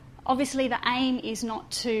 Obviously, the aim is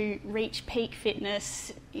not to reach peak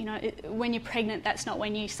fitness. You know, when you're pregnant, that's not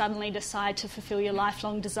when you suddenly decide to fulfil your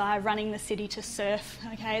lifelong desire of running the city to surf.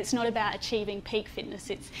 Okay, it's not about achieving peak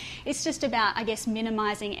fitness. It's just about, I guess,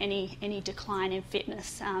 minimising any decline in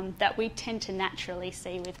fitness that we tend to naturally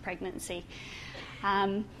see with pregnancy.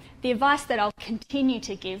 The advice that I'll continue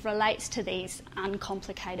to give relates to these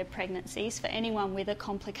uncomplicated pregnancies. For anyone with a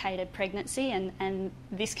complicated pregnancy, and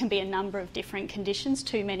this can be a number of different conditions,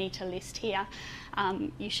 too many to list here,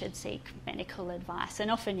 you should seek medical advice,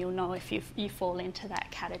 and often you'll know if you fall into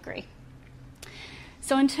that category.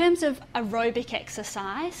 So in terms of aerobic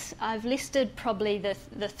exercise, I've listed probably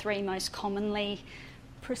the three most commonly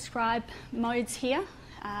prescribed modes here.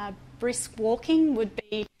 Brisk walking would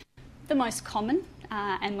be the most common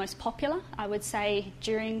and most popular, I would say,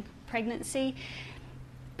 during pregnancy.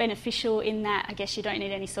 Beneficial in that, I guess, you don't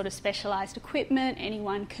need any sort of specialised equipment,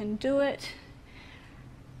 anyone can do it.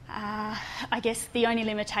 I guess the only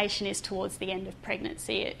limitation is towards the end of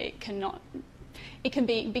pregnancy. It can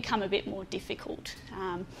become a bit more difficult.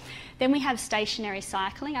 Then we have stationary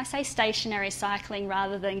cycling. I say stationary cycling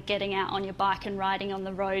rather than getting out on your bike and riding on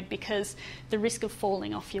the road, because the risk of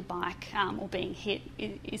falling off your bike or being hit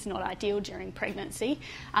is not ideal during pregnancy.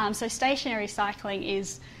 So stationary cycling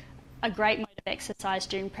is a great mode of exercise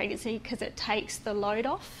during pregnancy because it takes the load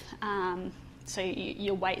off. So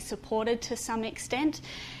your weight supported to some extent.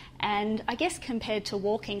 And I guess compared to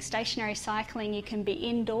walking, stationary cycling, you can be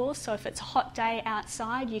indoors. So if it's a hot day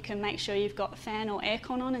outside, you can make sure you've got a fan or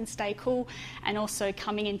aircon on and stay cool. And also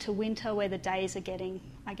coming into winter where the days are getting,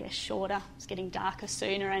 I guess, shorter, it's getting darker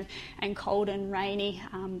sooner and cold and rainy,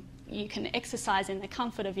 you can exercise in the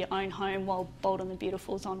comfort of your own home while Bold and the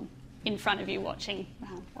Beautiful's on in front of you while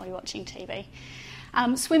you're watching TV.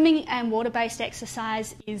 Swimming and water-based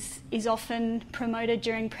exercise is often promoted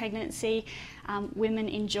during pregnancy. Women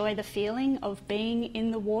enjoy the feeling of being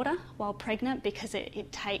in the water while pregnant because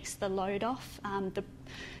it takes the load off.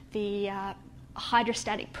 The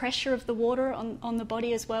hydrostatic pressure of the water on the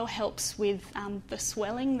body as well helps with the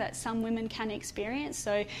swelling that some women can experience.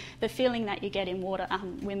 So the feeling that you get in water,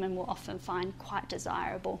 women will often find quite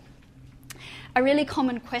desirable. A really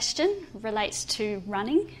common question relates to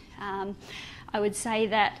running. I would say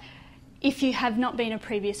that if you have not been a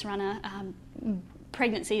previous runner,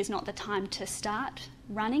 pregnancy is not the time to start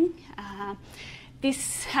running.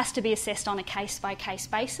 This has to be assessed on a case-by-case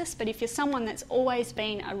basis, but if you're someone that's always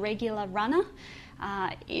been a regular runner,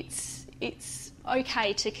 it's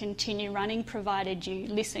okay to continue running provided you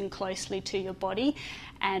listen closely to your body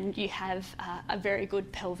and you have a very good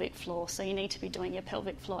pelvic floor. So you need to be doing your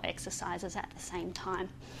pelvic floor exercises at the same time.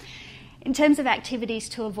 In terms of activities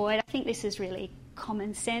to avoid, I think this is really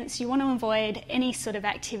common sense. You want to avoid any sort of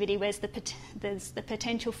activity where there's the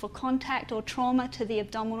potential for contact or trauma to the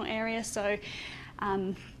abdominal area. So,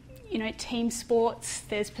 team sports,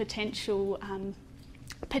 there's potential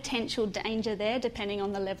danger there depending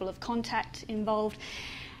on the level of contact involved.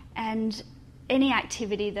 And any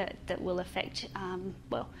activity that will affect,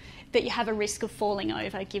 that you have a risk of falling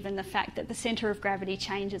over, given the fact that the centre of gravity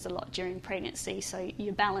changes a lot during pregnancy, so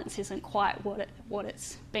your balance isn't quite what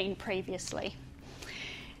it's been previously.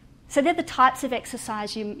 So they're the types of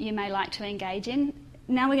exercise you may like to engage in.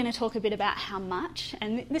 Now we're going to talk a bit about how much,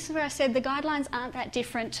 and this is where I said the guidelines aren't that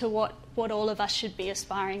different to what all of us should be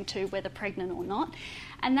aspiring to, whether pregnant or not,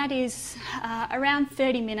 and that is around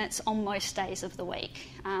 30 minutes on most days of the week.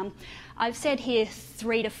 I've said here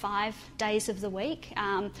 3 to 5 days of the week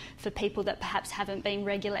for people that perhaps haven't been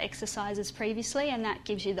regular exercisers previously, and that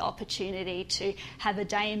gives you the opportunity to have a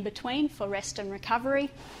day in between for rest and recovery.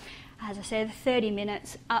 As I said, 30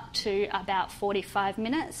 minutes up to about 45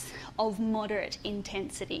 minutes of moderate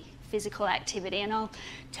intensity physical activity, and I'll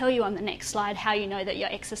tell you on the next slide how you know that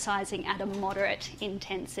you're exercising at a moderate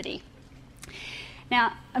intensity.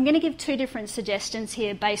 Now, I'm going to give 2 different suggestions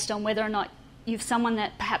here based on whether or not you're someone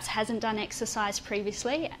that perhaps hasn't done exercise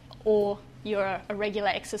previously or you're a regular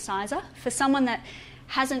exerciser. For someone that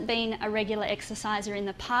hasn't been a regular exerciser in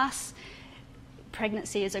the past,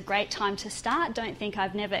 pregnancy is a great time to start. Don't think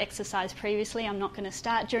I've never exercised previously, I'm not going to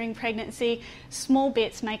start during pregnancy. Small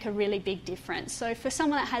bits make a really big difference. So for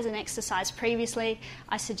someone that hasn't exercised previously,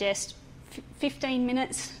 I suggest 15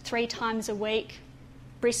 minutes 3 times a week,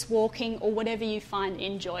 brisk walking or whatever you find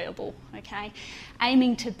enjoyable, okay?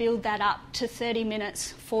 Aiming to build that up to 30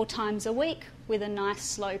 minutes 4 times a week with a nice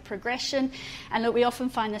slow progression. And look, we often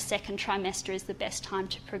find the second trimester is the best time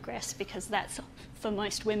to progress because that's for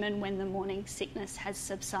most women when the morning sickness has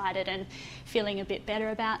subsided and feeling a bit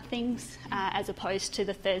better about things, as opposed to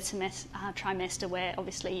the third trimester where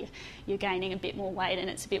obviously you're gaining a bit more weight and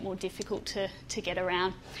it's a bit more difficult to get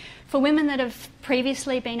around. For women that have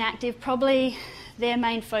previously been active, probably their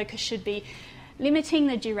main focus should be limiting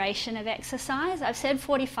the duration of exercise. I've said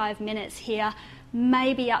 45 minutes here,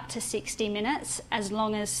 maybe up to 60 minutes, as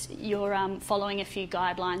long as you're following a few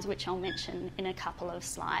guidelines, which I'll mention in a couple of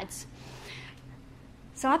slides.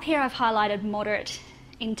 So up here I've highlighted moderate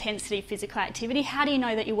intensity physical activity. How do you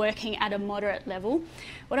know that you're working at a moderate level?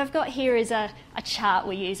 What I've got here is a chart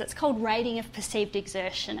we use. It's called rating of perceived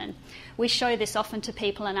exertion, and we show this often to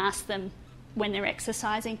people and ask them when they're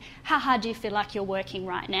exercising, how hard do you feel like you're working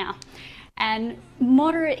right now? And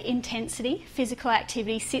moderate intensity physical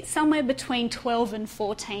activity sits somewhere between 12 and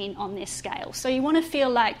 14 on this scale. So you want to feel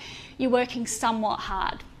like you're working somewhat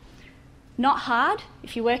hard. Not hard.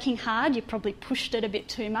 If you're working hard, you probably pushed it a bit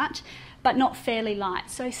too much, but not fairly light.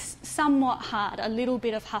 So somewhat hard, a little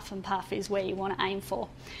bit of huff and puff is where you want to aim for.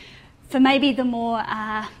 For maybe the more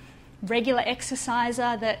regular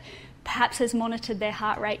exerciser that perhaps has monitored their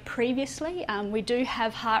heart rate previously, we do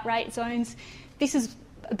have heart rate zones. This is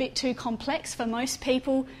a bit too complex for most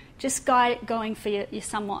people. Just going for your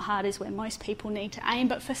somewhat hard is where most people need to aim.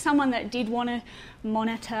 But for someone that did want to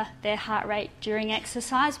monitor their heart rate during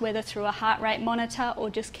exercise, whether through a heart rate monitor or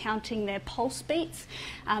just counting their pulse beats,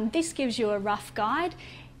 this gives you a rough guide.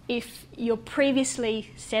 If you're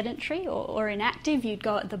previously sedentary or inactive, you'd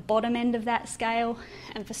go at the bottom end of that scale.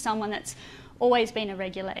 And for someone that's always been a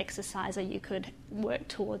regular exerciser, you could work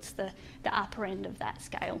towards the upper end of that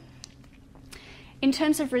scale. In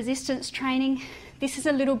terms of resistance training, this is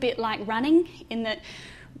a little bit like running in that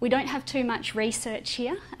we don't have too much research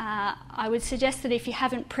here. I would suggest that if you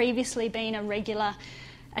haven't previously been a regular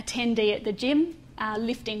attendee at the gym,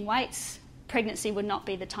 lifting weights, pregnancy would not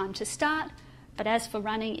be the time to start. But as for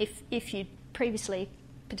running, if you previously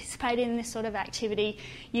participated in this sort of activity,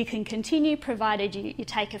 you can continue provided you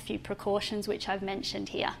take a few precautions which I've mentioned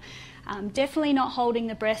here. Definitely not holding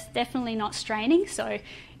the breath, definitely not straining. So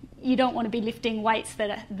you don't want to be lifting weights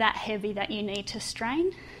that are that heavy that you need to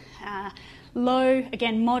strain. Low,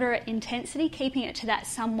 again, moderate intensity, keeping it to that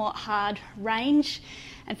somewhat hard range.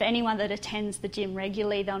 And for anyone that attends the gym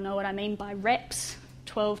regularly, they'll know what I mean by reps,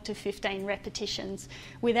 12 to 15 repetitions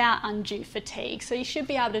without undue fatigue. So you should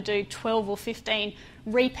be able to do 12 or 15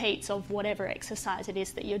 repeats of whatever exercise it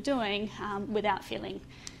is that you're doing without feeling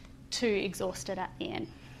too exhausted at the end.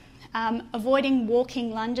 Avoiding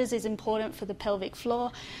walking lunges is important for the pelvic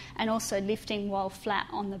floor, and also lifting while flat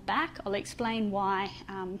on the back. I'll explain why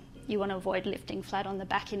you want to avoid lifting flat on the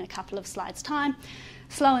back in a couple of slides' time.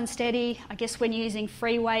 Slow and steady. I guess when you're using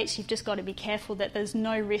free weights, you've just got to be careful that there's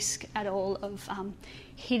no risk at all of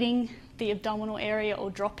hitting the abdominal area or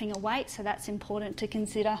dropping a weight, so that's important to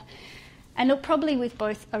consider. And look, probably with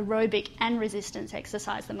both aerobic and resistance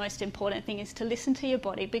exercise, the most important thing is to listen to your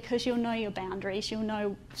body, because you'll know your boundaries, you'll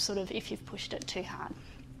know sort of if you've pushed it too hard.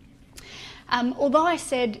 Although I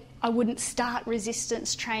said I wouldn't start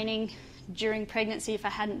resistance training during pregnancy if I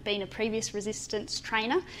hadn't been a previous resistance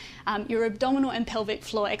trainer, your abdominal and pelvic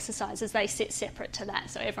floor exercises, they sit separate to that,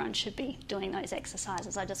 so everyone should be doing those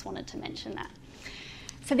exercises. I just wanted to mention that.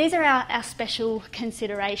 So these are our special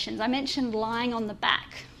considerations. I mentioned lying on the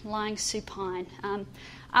back, lying supine.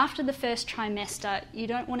 After the first trimester, you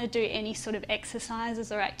don't want to do any sort of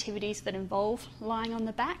exercises or activities that involve lying on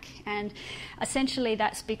the back, and essentially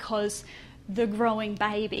that's because the growing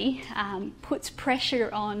baby puts pressure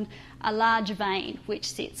on a large vein which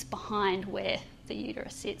sits behind where the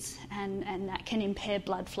uterus sits, and that can impair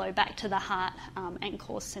blood flow back to the heart and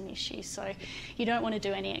cause some issues. So you don't want to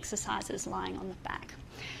do any exercises lying on the back.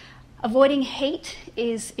 Avoiding heat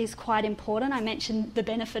is quite important. I mentioned the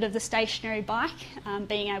benefit of the stationary bike,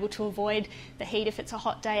 being able to avoid the heat if it's a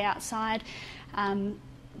hot day outside.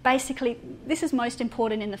 Basically, this is most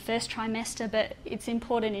important in the first trimester, but it's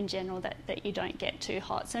important in general that you don't get too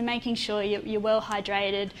hot. So making sure you're well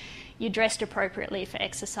hydrated, you're dressed appropriately for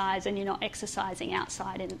exercise, and you're not exercising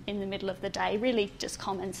outside in the middle of the day. Really just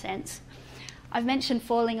common sense. I've mentioned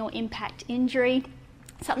falling or impact injury.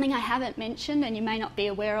 Something I haven't mentioned, and you may not be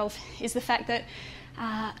aware of, is the fact that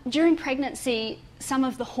during pregnancy, some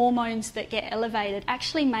of the hormones that get elevated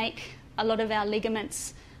actually make a lot of our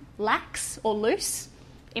ligaments lax or loose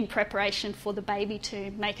in preparation for the baby to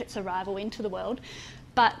make its arrival into the world.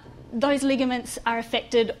 But those ligaments are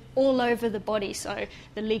affected all over the body. So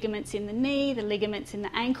the ligaments in the knee, the ligaments in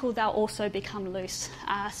the ankle, they'll also become loose.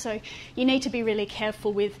 So you need to be really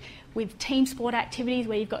careful with team sport activities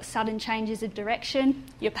where you've got sudden changes of direction.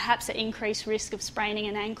 You're perhaps at increased risk of spraining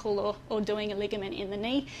an ankle or doing a ligament in the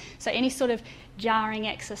knee. So any sort of jarring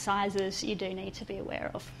exercises you do need to be aware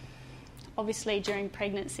of. Obviously during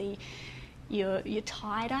pregnancy you're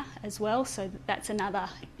tighter as well, so that's another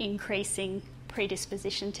increasing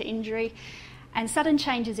predisposition to injury. And sudden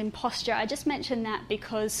changes in posture, I just mentioned that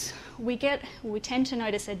because we tend to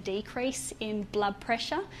notice a decrease in blood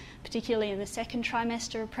pressure, particularly in the second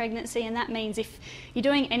trimester of pregnancy, and that means if you're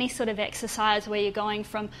doing any sort of exercise where you're going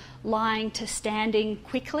from lying to standing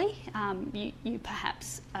quickly, you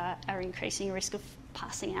perhaps are increasing your risk of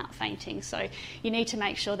passing out, fainting. So you need to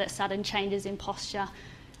make sure that sudden changes in posture,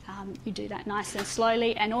 you do that nice and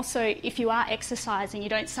slowly. And also, if you are exercising, you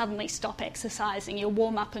don't suddenly stop exercising. Your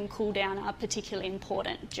warm up and cool down are particularly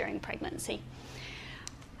important during pregnancy.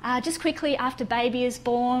 Just quickly, after baby is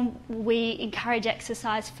born, we encourage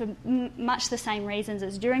exercise for much the same reasons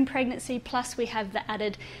as during pregnancy, plus we have the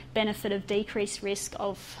added benefit of decreased risk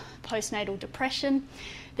of postnatal depression.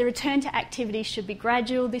 The return to activity should be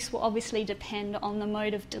gradual. This will obviously depend on the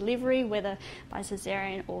mode of delivery, whether by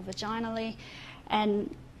caesarean or vaginally,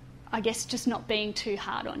 and I guess just not being too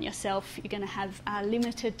hard on yourself. You're going to have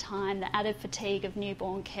limited time, the added fatigue of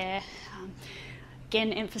newborn care.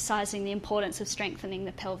 Again, emphasising the importance of strengthening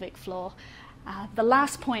the pelvic floor. The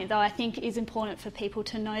last point, though, I think is important for people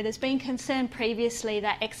to know. There's been concern previously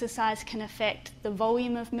that exercise can affect the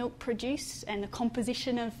volume of milk produced and the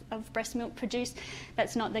composition of breast milk produced.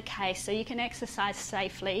 That's not the case. So you can exercise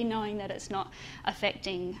safely, knowing that it's not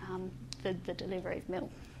affecting the delivery of milk.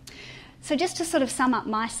 So just to sort of sum up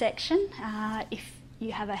my section, if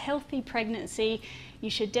you have a healthy pregnancy, you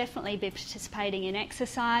should definitely be participating in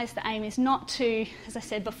exercise. The aim is not to, as I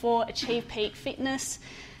said before, achieve peak fitness,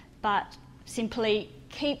 but simply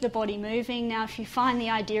keep the body moving. Now, if you find the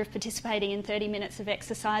idea of participating in 30 minutes of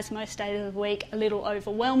exercise most days of the week a little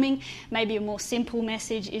overwhelming, maybe a more simple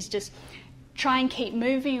message is just try and keep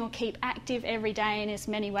moving or keep active every day in as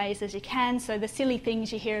many ways as you can. So the silly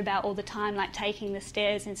things you hear about all the time, like taking the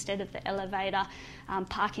stairs instead of the elevator,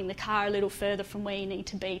 parking the car a little further from where you need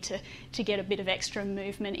to be to get a bit of extra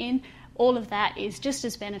movement in, all of that is just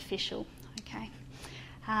as beneficial. Okay.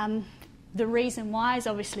 The reason why is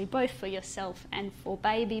obviously both for yourself and for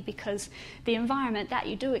baby, because the environment that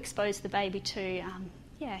you do expose the baby to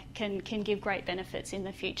can give great benefits in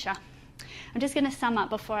the future. I'm just going to sum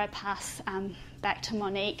up before I pass back to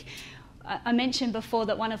Monique. I mentioned before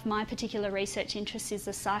that one of my particular research interests is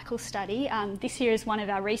the cycle study. This here is one of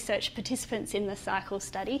our research participants in the cycle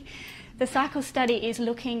study. The cycle study is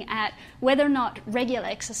looking at whether or not regular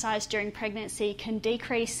exercise during pregnancy can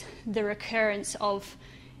decrease the recurrence of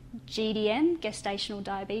GDM, gestational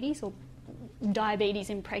diabetes, or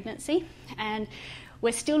diabetes in pregnancy. And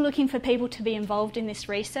we're still looking for people to be involved in this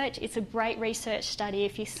research. It's a great research study.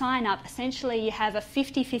 If you sign up, essentially you have a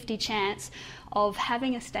 50-50 chance of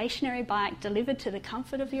having a stationary bike delivered to the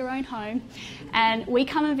comfort of your own home, and we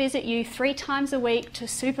come and visit you 3 times a week to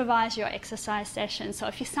supervise your exercise session. So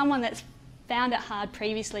if you're someone that's found it hard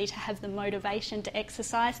previously to have the motivation to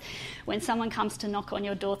exercise, when someone comes to knock on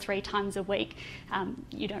your door 3 times a week,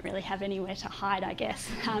 you don't really have anywhere to hide, I guess.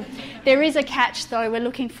 There is a catch, though. We're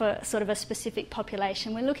looking for sort of a specific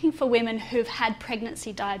population. We're looking for women who've had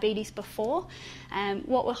pregnancy diabetes before.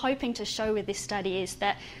 What we're hoping to show with this study is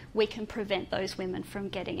that we can prevent those women from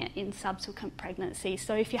getting it in subsequent pregnancies.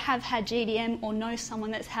 So if you have had GDM or know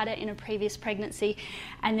someone that's had it in a previous pregnancy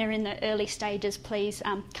and they're in the early stages, please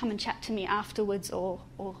come and chat to me afterwards or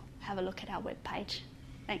have a look at our webpage.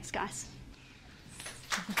 Thanks, guys.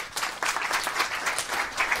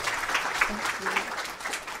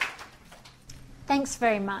 Thanks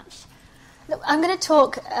very much. Look, I'm going to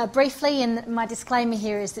talk briefly, and my disclaimer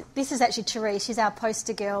here is that this is actually Therese. She's our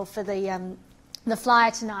poster girl for the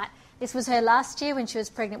flyer tonight. This was her last year when she was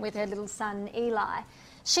pregnant with her little son, Eli.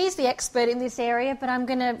 She's the expert in this area, but I'm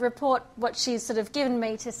going to report what she's sort of given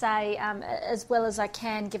me to say as well as I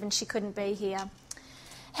can, given she couldn't be here.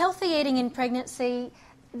 Healthy eating in pregnancy,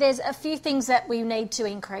 there's a few things that we need to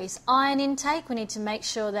increase. Iron intake, we need to make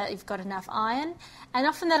sure that you've got enough iron, and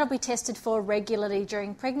often that'll be tested for regularly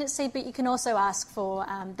during pregnancy, but you can also ask for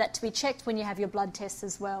that to be checked when you have your blood tests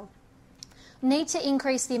as well. We need to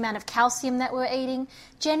increase the amount of calcium that we're eating.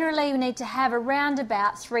 Generally, we need to have around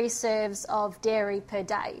about 3 serves of dairy per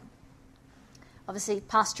day. Obviously,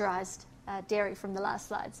 pasteurised dairy from the last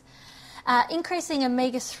slides. Increasing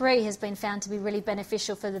omega-3 has been found to be really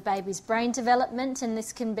beneficial for the baby's brain development, and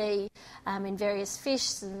this can be in various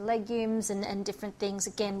fish and legumes and different things.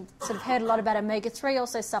 Again, sort of heard a lot about omega-3.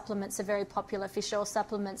 Also, supplements are very popular, fish oil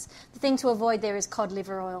supplements. The thing to avoid there is cod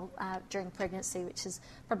liver oil during pregnancy, which is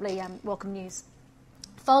probably welcome news.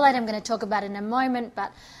 Folate I'm going to talk about in a moment,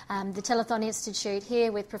 but the Telethon Institute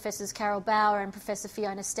here with Professors Carol Bauer and Professor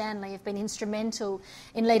Fiona Stanley have been instrumental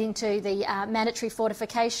in leading to the mandatory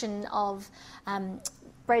fortification of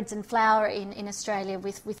breads and flour in Australia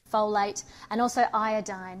with folate, and also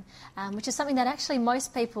iodine, which is something that actually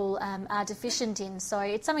most people are deficient in. So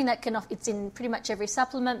it's something that it's in pretty much every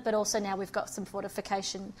supplement, but also now we've got some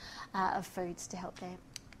fortification of foods to help there.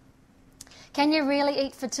 Can you really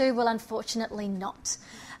eat for 2? Well, unfortunately not.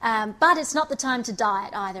 But it's not the time to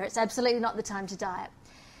diet either. It's absolutely not the time to diet.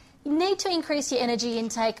 You need to increase your energy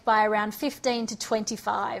intake by around 15 to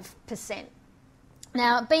 25%.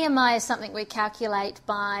 Now, BMI is something we calculate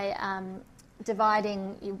by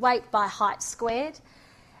dividing your weight by height squared.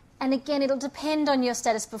 And again, it'll depend on your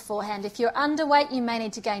status beforehand. If you're underweight, you may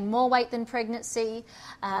need to gain more weight than pregnancy.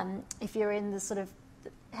 If you're in the sort of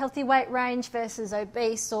healthy weight range versus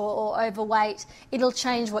obese or overweight, it'll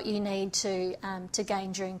change what you need to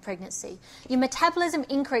gain during pregnancy. Your metabolism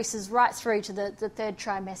increases right through to the third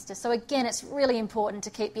trimester. So again, it's really important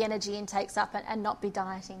to keep the energy intakes up and not be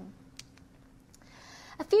dieting.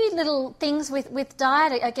 A few little things with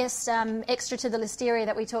diet, I guess, extra to the listeria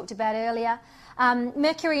that we talked about earlier.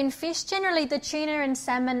 Mercury in fish, generally the tuna and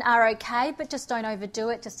salmon are okay, but just don't overdo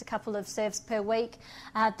it, just a couple of serves per week.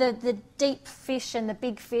 The deep fish and the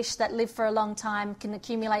big fish that live for a long time can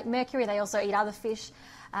accumulate mercury. They also eat other fish,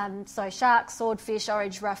 so sharks, swordfish,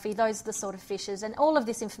 orange roughy, those are the sort of fishes. And all of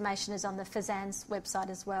this information is on the FSANZ website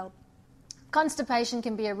as well. Constipation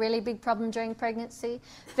can be a really big problem during pregnancy.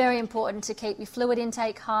 Very important to keep your fluid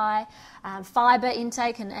intake high, fibre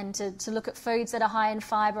intake and to look at foods that are high in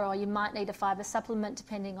fibre, or you might need a fibre supplement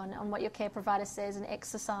depending on what your care provider says, and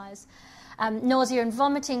exercise. Nausea and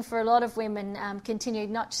vomiting for a lot of women continued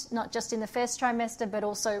not just in the first trimester but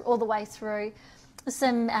also all the way through.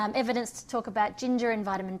 Some evidence to talk about ginger and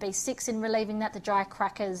vitamin B6 in relieving that, the dry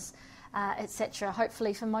crackers, etc.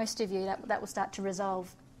 Hopefully for most of you that will start to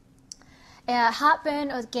resolve.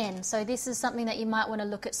 Heartburn, again, so this is something that you might want to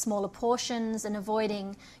look at smaller portions and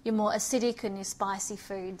avoiding your more acidic and your spicy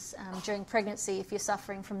foods during pregnancy if you're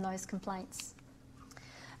suffering from those complaints.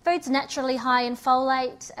 Foods naturally high in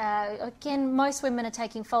folate. Again, most women are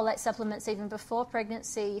taking folate supplements even before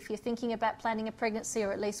pregnancy if you're thinking about planning a pregnancy,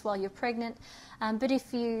 or at least while you're pregnant. But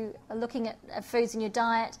if you are looking at foods in your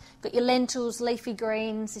diet, you've got your lentils, leafy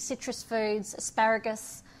greens, your citrus foods,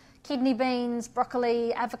 asparagus, kidney beans,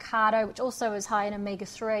 broccoli, avocado, which also is high in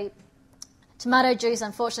omega-3. Tomato juice,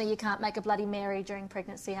 unfortunately you can't make a Bloody Mary during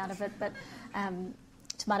pregnancy out of it, but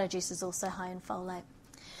tomato juice is also high in folate.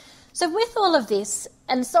 So with all of this,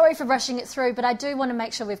 and sorry for rushing it through, but I do want to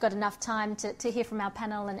make sure we've got enough time to hear from our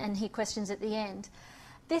panel and hear questions at the end.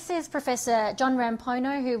 This is Professor John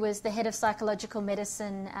Rampono, who was the head of psychological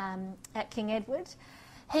medicine at King Edward.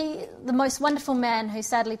 The most wonderful man who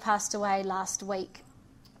sadly passed away last week.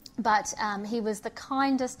 But he was the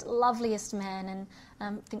kindest, loveliest man, and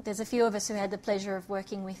I think there's a few of us who had the pleasure of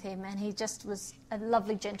working with him, and he just was a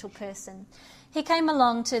lovely, gentle person. He came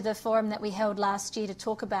along to the forum that we held last year to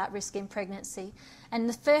talk about risk in pregnancy, and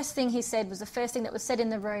the first thing he said was the first thing that was said in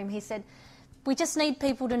the room. He said, "We just need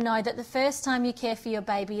people to know that the first time you care for your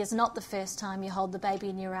baby is not the first time you hold the baby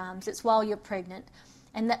in your arms, it's while you're pregnant."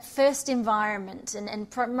 And that first environment and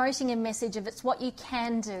promoting a message of it's what you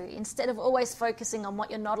can do instead of always focusing on what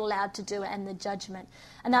you're not allowed to do and the judgment.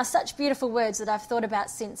 And they're such beautiful words that I've thought about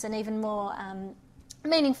since, and even more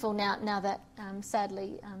meaningful now that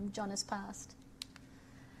sadly John has passed.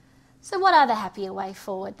 So what are the happier way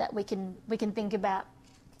forward that we can think about?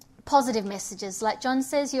 Positive messages. Like John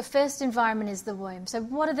says, your first environment is the womb. So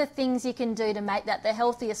what are the things you can do to make that the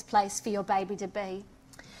healthiest place for your baby to be?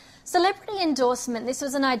 Celebrity endorsement, this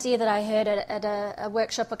was an idea that I heard at a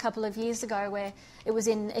workshop a couple of years ago where it was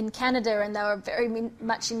in Canada, and they were very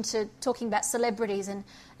much into talking about celebrities, and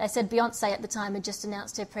they said Beyonce at the time had just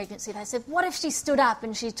announced her pregnancy. They said, what if she stood up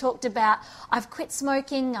and she talked about, I've quit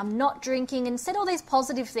smoking, I'm not drinking, and said all these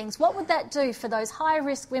positive things? What would that do for those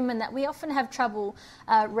high-risk women that we often have trouble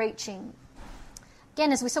reaching?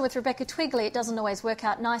 Again, as we saw with Rebecca Twigley, it doesn't always work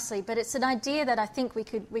out nicely, but it's an idea that I think we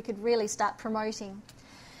could really start promoting.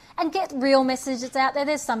 And get real messages out there.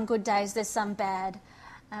 There's some good days, there's some bad.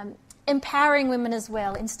 Empowering women as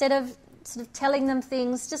well. Instead of sort of telling them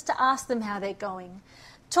things, just to ask them how they're going.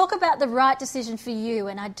 Talk about the right decision for you,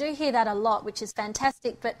 and I do hear that a lot, which is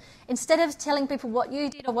fantastic, but instead of telling people what you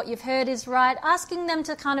did or what you've heard is right, asking them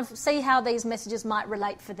to kind of see how these messages might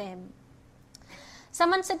relate for them.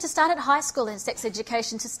 Someone said to start at high school in sex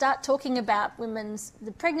education, to start talking about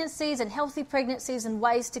the pregnancies and healthy pregnancies and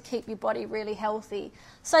ways to keep your body really healthy,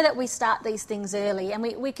 so that we start these things early and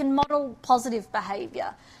we can model positive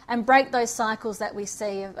behaviour and break those cycles that we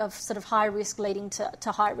see of sort of high risk leading to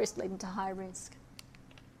high risk leading to high risk.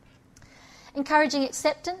 Encouraging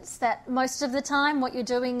acceptance that most of the time what you're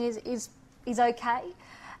doing is okay.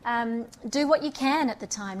 Do what you can at the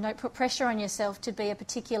time. Don't put pressure on yourself to be a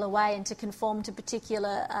particular way and to conform to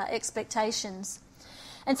particular expectations.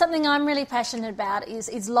 And something I'm really passionate about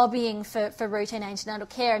is lobbying for routine antenatal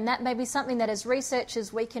care, and that may be something that as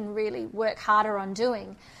researchers we can really work harder on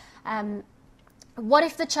doing. What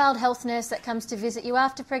if the child health nurse that comes to visit you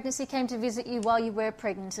after pregnancy came to visit you while you were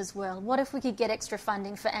pregnant as well? What if we could get extra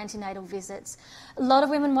funding for antenatal visits? A lot of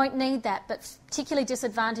women won't need that, but particularly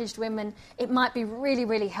disadvantaged women, it might be really,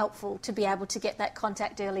 really helpful to be able to get that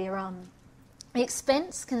contact earlier on. The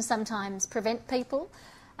expense can sometimes prevent people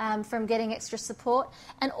from getting extra support.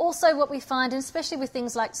 And also what we find, and especially with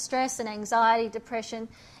things like stress and anxiety, depression,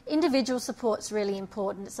 individual support's really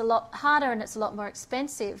important. It's a lot harder and it's a lot more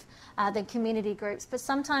expensive than community groups, but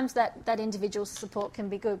sometimes that individual support can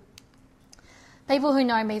be good. People who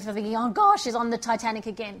know me for thinking, oh gosh, she's on the Titanic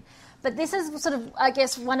again. But this is sort of, I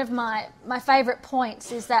guess, one of my favourite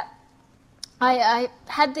points is that I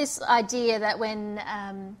had this idea that when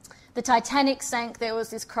the Titanic sank, there was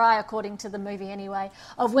this cry, according to the movie anyway,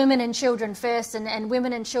 of women and children first, and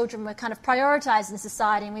women and children were kind of prioritised in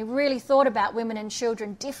society, and we really thought about women and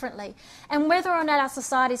children differently. And whether or not our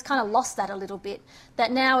society's kind of lost that a little bit,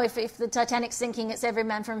 that now if the Titanic's sinking, it's every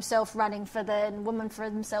man for himself running for and woman for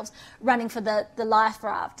themselves running for the life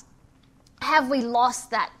raft. Have we lost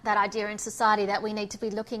that idea in society that we need to be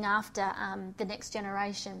looking after the next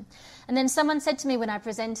generation? And then someone said to me when I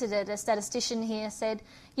presented it, a statistician here said,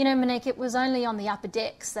 you know, Monique, it was only on the upper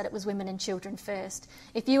decks that it was women and children first.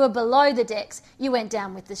 If you were below the decks, you went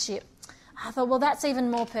down with the ship. I thought, well, that's even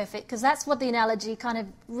more perfect, because that's what the analogy kind of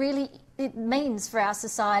really it means for our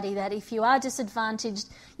society, that if you are disadvantaged,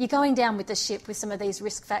 you're going down with the ship with some of these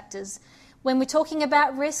risk factors. When we're talking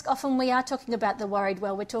about risk, often we are talking about the worried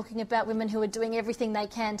well. We're talking about women who are doing everything they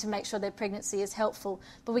can to make sure their pregnancy is helpful.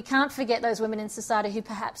 But we can't forget those women in society who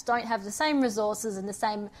perhaps don't have the same resources and the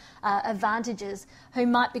same advantages, who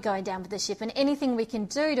might be going down with the ship. And anything we can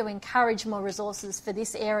do to encourage more resources for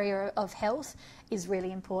this area of health is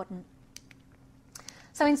really important.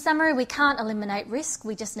 So in summary, we can't eliminate risk.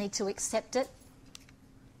 We just need to accept it.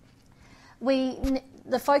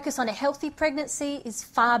 The focus on a healthy pregnancy is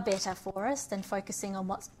far better for us than focusing on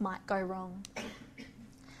what might go wrong.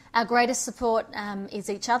 Our greatest support is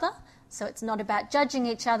each other, so it's not about judging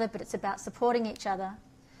each other, but it's about supporting each other.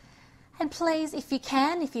 And please, if you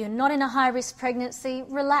can, if you're not in a high-risk pregnancy,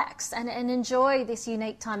 relax and enjoy this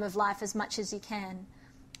unique time of life as much as you can.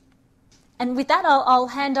 And with that, I'll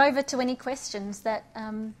hand over to any questions that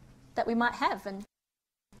we might have. And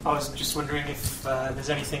I was just wondering if there's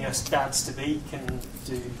anything us dads-to-be can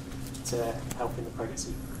do to help in the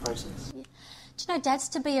pregnancy process. Yeah. Do you know,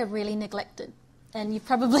 dads-to-be are really neglected, and you've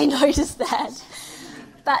probably noticed that.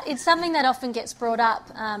 But it's something that often gets brought up,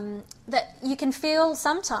 that you can feel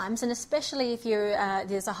sometimes, and especially if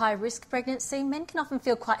there's a high-risk pregnancy, men can often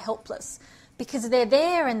feel quite helpless because they're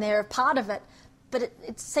there and they're a part of it, but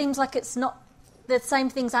it seems like it's not, the same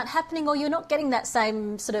things aren't happening, or you're not getting that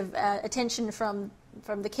same sort of attention from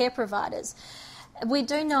the care providers. We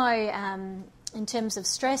do know in terms of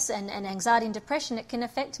stress and anxiety and depression, it can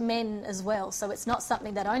affect men as well. So it's not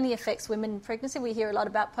something that only affects women in pregnancy. We hear a lot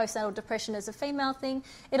about postnatal depression as a female thing.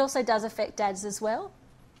 It also does affect dads as well.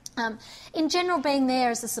 In general, being there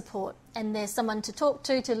as a support, and there's someone to talk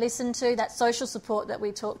to listen to, that social support that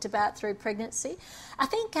we talked about through pregnancy. I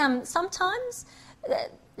think sometimes,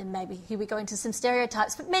 and maybe here we go into some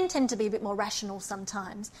stereotypes, but men tend to be a bit more rational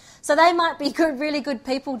sometimes. So they might be really good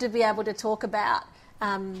people to be able to talk about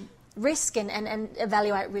risk and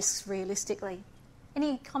evaluate risks realistically.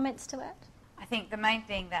 Any comments to that? I think the main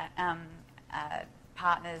thing that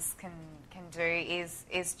partners can do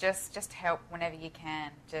is just help whenever you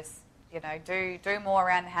can. Just, you know, do more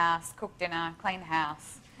around the house, cook dinner, clean the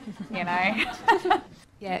house, you know.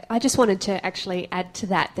 Yeah, I just wanted to actually add to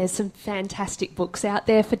that. There's some fantastic books out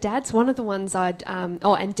there for dads. One of the ones and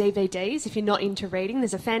DVDs, if you're not into reading,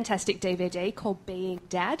 there's a fantastic DVD called Being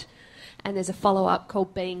Dad, and there's a follow-up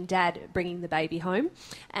called Being Dad, Bringing the Baby Home.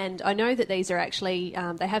 And I know that these are actually,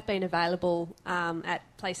 they have been available at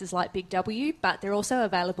places like Big W, but they're also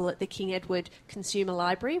available at the King Edward Consumer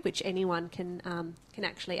Library, which anyone can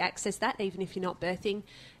actually access that, even if you're not birthing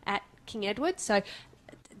at King Edward. So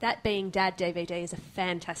that Being Dad DVD is a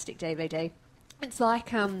fantastic DVD. It's like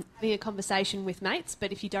having a conversation with mates,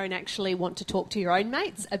 but if you don't actually want to talk to your own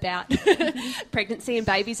mates about pregnancy and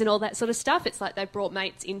babies and all that sort of stuff, it's like they've brought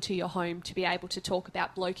mates into your home to be able to talk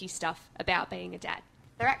about blokey stuff about being a dad.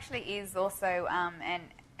 There actually is also an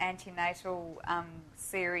antenatal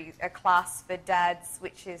series, a class for dads,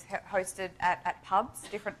 which is hosted at pubs,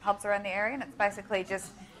 different pubs around the area, and it's basically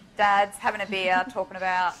just dads having a beer, talking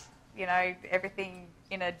about, you know, everything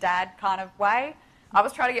in a dad kind of way. I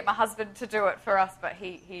was trying to get my husband to do it for us, but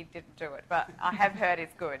he didn't do it. But I have heard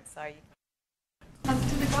it's good. So, do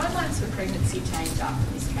the guidelines for pregnancy change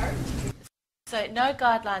after miscarriage? So no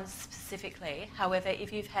guidelines specifically. However,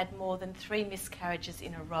 if you've had more than 3 miscarriages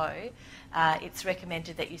in a row, it's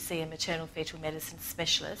recommended that you see a maternal fetal medicine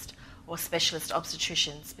specialist or specialist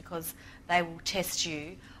obstetricians, because they will test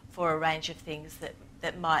you for a range of things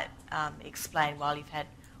that might explain why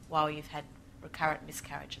you've had recurrent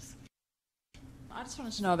miscarriages. I just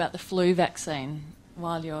wanted to know about the flu vaccine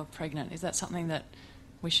while you're pregnant. Is that something that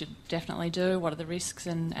we should definitely do? What are the risks,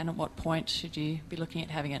 and at what point should you be looking at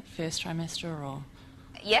having it first trimester or?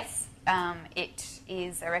 Yes, it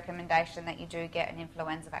is a recommendation that you do get an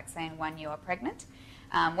influenza vaccine when you are pregnant.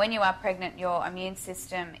 When you are pregnant, your immune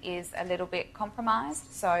system is a little bit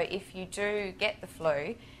compromised. So if you do get the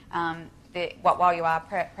flu, while you are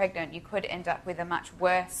pregnant, you could end up with a much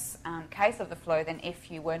worse case of the flu than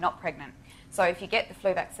if you were not pregnant. So if you get the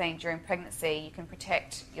flu vaccine during pregnancy, you can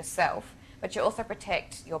protect yourself, but you also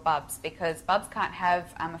protect your bubs, because bubs can't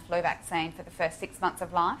have a flu vaccine for the first 6 months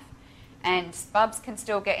of life, and bubs can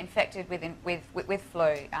still get infected with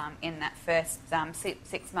flu in that first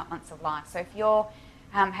 6 months of life. So if you're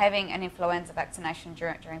having an influenza vaccination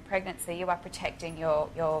during pregnancy, you are protecting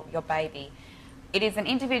your baby. It is an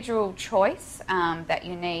individual choice that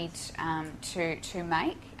you need to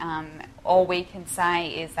make. All we can say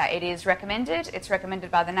is that it is recommended. It's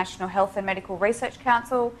recommended by the National Health and Medical Research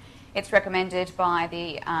Council. It's recommended by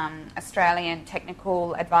the Australian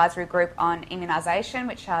Technical Advisory Group on Immunisation,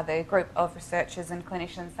 which are the group of researchers and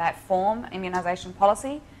clinicians that form immunisation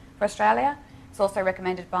policy for Australia. It's also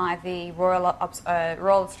recommended by the Royal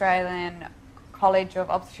Australian College of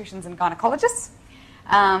Obstetricians and Gynecologists.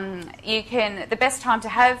 The best time to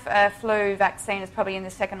have a flu vaccine is probably in the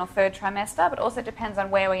 2nd or 3rd trimester, but also depends on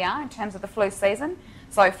where we are in terms of the flu season.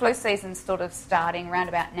 So flu season's sort of starting around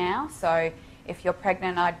about now. So if you're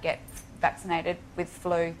pregnant, I'd get vaccinated with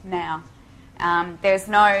flu now. There's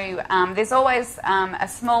always a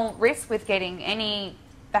small risk with getting any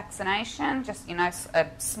vaccination. Just a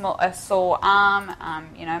sore arm.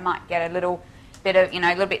 Might get a little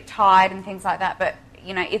bit tired and things like that. But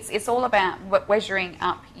it's all about measuring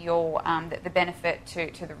up your the benefit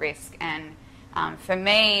to the risk. And to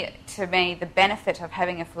me, the benefit of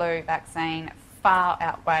having a flu vaccine far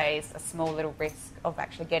outweighs a small little risk of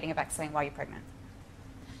actually getting a vaccine while you're pregnant.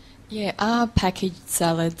 Yeah, are packaged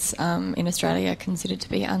salads in Australia considered to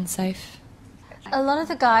be unsafe? A lot of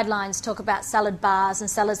the guidelines talk about salad bars and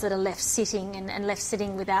salads that are left sitting and left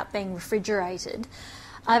sitting without being refrigerated.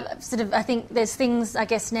 I think there's things, I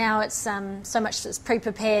guess now it's so much that's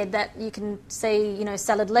pre-prepared that you can see,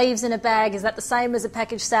 salad leaves in a bag. Is that the same as a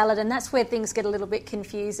packaged salad? And that's where things get a little bit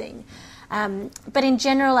confusing. But in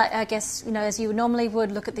general, I guess, as you normally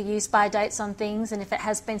would, look at the use-by dates on things, and if it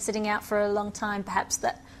has been sitting out for a long time, perhaps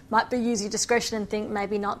that might be use your discretion and think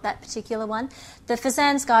maybe not that particular one. The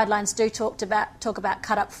FSANZ guidelines do talk about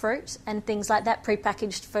cut-up fruit and things like that,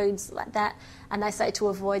 pre-packaged foods like that, and they say to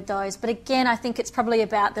avoid those. But again, I think it's probably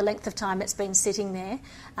about the length of time it's been sitting there,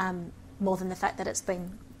 more than the fact that it's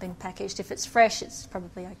been packaged. If it's fresh, it's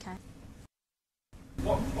probably okay.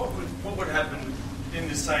 What would happen in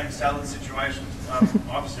this same salad situation?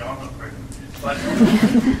 Obviously, I'm not pregnant, but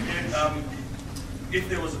if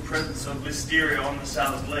there was a presence of listeria on the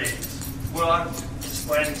salad leaves, would I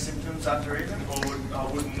display any symptoms after eating, or I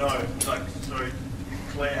wouldn't know?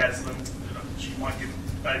 Claire has them. She might get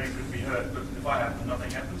baby could be hurt, but if I have them,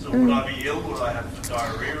 nothing happens. Or would I be ill? Would I have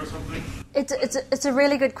diarrhoea or something? It's a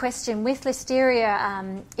really good question. With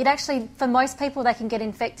listeria, it actually, for most people, they can get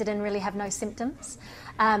infected and really have no symptoms.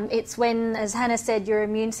 It's when, as Hannah said, your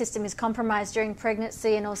immune system is compromised during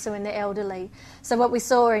pregnancy and also in the elderly. So what we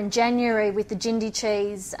saw in January with the Jindy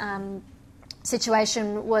cheese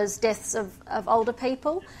situation was deaths of older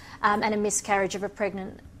people and a miscarriage of a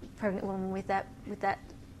pregnant woman with that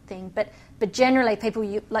thing. But generally, people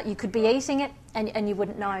you could be eating it and you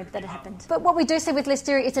wouldn't know that it happened. But what we do see with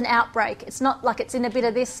listeria, it's an outbreak. It's not like it's in a bit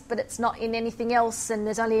of this, but it's not in anything else, and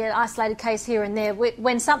there's only an isolated case here and there.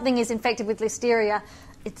 When something is infected with listeria,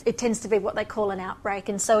 it tends to be what they call an outbreak.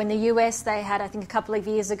 And so in the US, they had, I think a couple of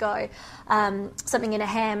years ago, something in a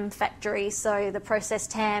ham factory. So the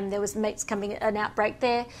processed ham, there was meats coming, an outbreak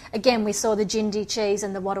there. Again, we saw the Jindy cheese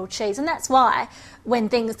and the Wattle cheese. And that's why when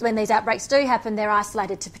these outbreaks do happen, they're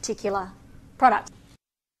isolated to particular products.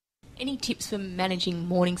 Any tips for managing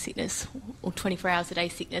morning sickness or 24 hours a day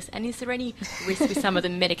sickness? And is there any risk with some of the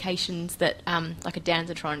medications that, like a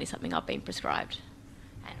Danzatron is something I've been prescribed?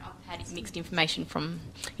 And I've had mixed information from,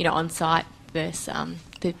 on site versus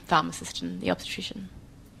the pharmacist and the obstetrician.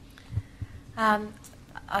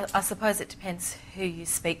 I suppose it depends who you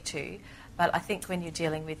speak to, but I think when you're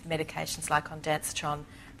dealing with medications like ondansetron,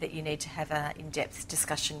 that you need to have an in-depth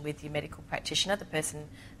discussion with your medical practitioner, the person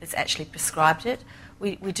that's actually prescribed it.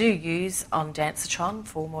 We do use ondansetron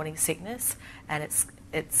for morning sickness, and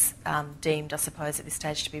it's deemed, I suppose, at this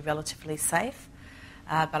stage to be relatively safe.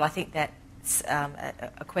 But I think that it's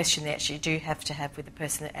a question that you do have to have with the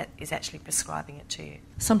person that is actually prescribing it to you.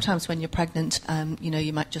 Sometimes when you're pregnant,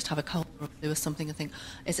 you might just have a cold or flu or something and think,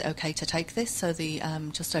 is it okay to take this? So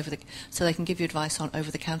so they can give you advice on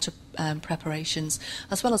over-the-counter preparations,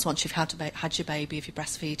 as well as once you've had your baby, if you're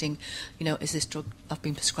breastfeeding, is this drug I've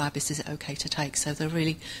been prescribed, is it okay to take? So they're a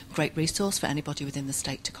really great resource for anybody within the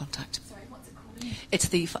state to contact. It's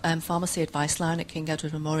the Pharmacy Advice Line at King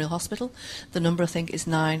Edward Memorial Hospital. The number, I think, is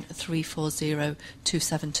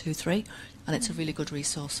 93402723, and it's a really good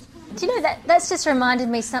resource. Do you know, that's just reminded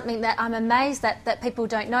me something that I'm amazed that people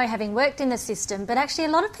don't know, having worked in the system, but actually a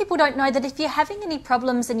lot of people don't know that if you're having any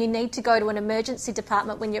problems and you need to go to an emergency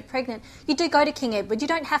department when you're pregnant, you do go to King Edward. You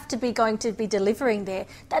don't have to be going to be delivering there.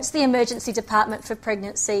 That's the emergency department for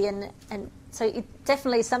pregnancy, and so it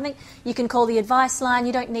definitely is something. You can call the advice line.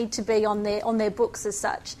 You don't need to be on their books as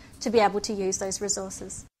such to be able to use those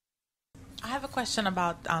resources. I have a question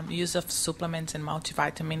about use of supplements and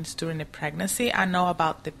multivitamins during the pregnancy. I know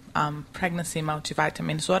about the pregnancy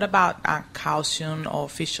multivitamins. What about calcium or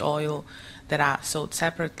fish oil that are sold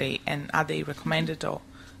separately, and are they recommended or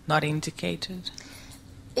not indicated?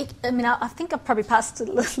 I think I'll probably pass to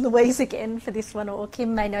Louise again for this one, or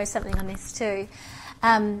Kim may know something on this too.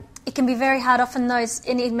 It can be very hard. Often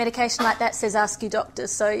any medication like that says ask your doctor,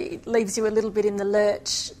 so it leaves you a little bit in the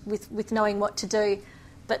lurch with knowing what to do.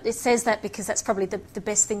 But it says that because that's probably the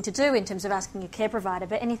best thing to do in terms of asking your care provider.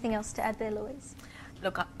 But anything else to add there, Louise?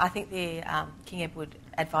 Look, I think the King Edward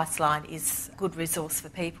Advice Line is a good resource for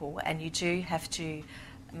people, and you do have to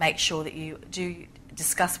make sure that you do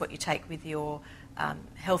discuss what you take with your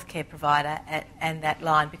healthcare provider and that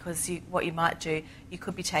line, because what you might do, you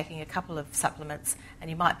could be taking a couple of supplements and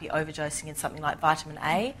you might be overdosing in something like vitamin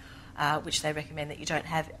A, which they recommend that you don't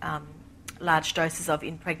have large doses of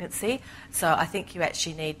in pregnancy. So I think you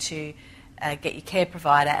actually need to get your care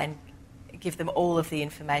provider and give them all of the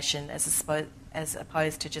information as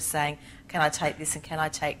opposed to just saying, can I take this and can I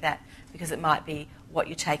take that, because it might be what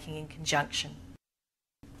you're taking in conjunction.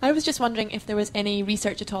 I was just wondering if there was any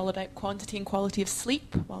research at all about quantity and quality of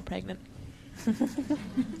sleep while pregnant.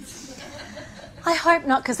 I hope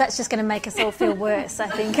not, because that's just going to make us all feel worse, I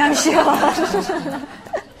think, I'm sure.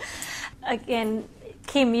 Again,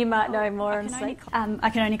 Kim, you might know more on sleep. I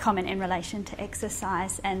can only comment in relation to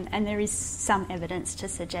exercise, and there is some evidence to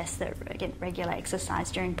suggest that regular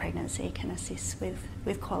exercise during pregnancy can assist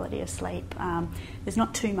with quality of sleep. There's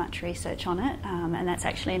not too much research on it, and that's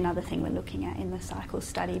actually another thing we're looking at in the cycle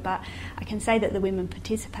study, but I can say that the women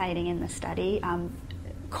participating in the study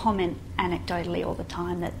comment anecdotally all the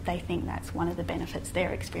time that they think that's one of the benefits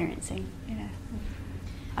they're experiencing. Yeah.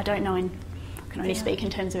 I don't know, I can only speak in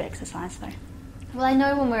terms of exercise though. Well, I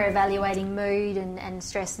know when we're evaluating mood and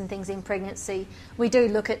stress and things in pregnancy, we do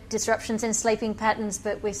look at disruptions in sleeping patterns,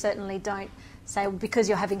 but we certainly don't say because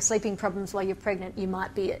you're having sleeping problems while you're pregnant, you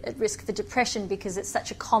might be at risk for depression, because it's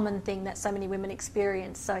such a common thing that so many women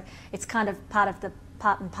experience. So it's kind of part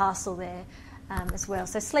and parcel there as well.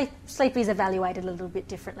 So sleep is evaluated a little bit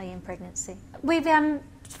differently in pregnancy. We'll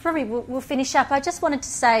finish up. I just wanted to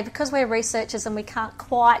say, because we're researchers and we can't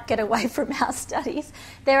quite get away from our studies,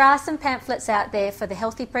 there are some pamphlets out there for the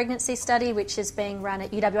Healthy Pregnancy Study, which is being run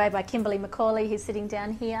at UWA by Kimberly McCauley, who's sitting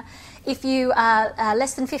down here. If you are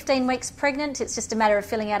less than 15 weeks pregnant, it's just a matter of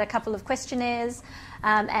filling out a couple of questionnaires,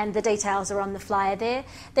 and the details are on the flyer there.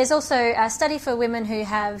 There's also a study for women who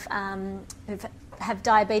have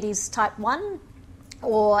diabetes type 1,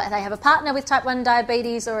 or they have a partner with type 1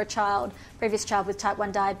 diabetes, or a previous child with type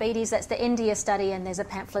 1 diabetes. That's the NDIA study, and there's a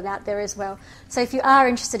pamphlet out there as well. So if you are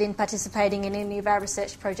interested in participating in any of our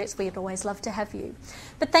research projects, we'd always love to have you.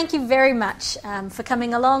 But thank you very much for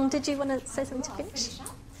coming along. Did you want to say something to finish?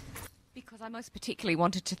 Because I most particularly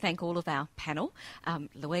wanted to thank all of our panel,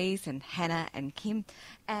 Louise and Hannah and Kim,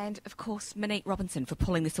 and of course Monique Robinson for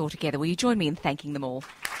pulling this all together. Will you join me in thanking them all?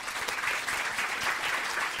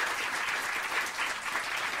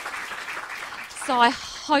 So I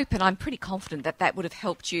hope, and I'm pretty confident, that would have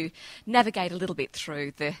helped you navigate a little bit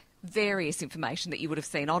through the various information that you would have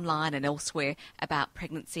seen online and elsewhere about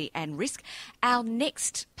pregnancy and risk. Our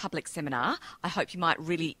next public seminar, I hope you might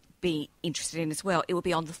really be interested in as well. It will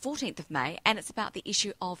be on the 14th of May, and it's about the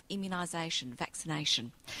issue of immunisation,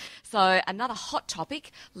 vaccination. So another hot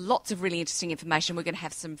topic, lots of really interesting information. We're going to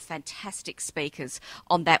have some fantastic speakers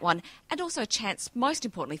on that one, and also a chance, most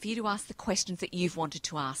importantly, for you to ask the questions that you've wanted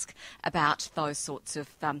to ask about those sorts of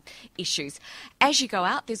issues. As you go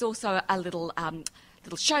out, there's also a little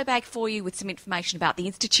little show bag for you with some information about the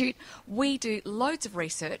Institute. We do loads of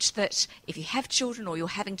research that if you have children or you're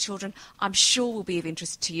having children, I'm sure will be of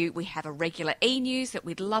interest to you. We have a regular e-news that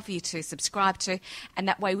we'd love you to subscribe to, and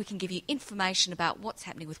that way we can give you information about what's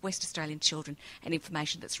happening with West Australian children and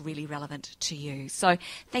information that's really relevant to you. So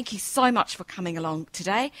thank you so much for coming along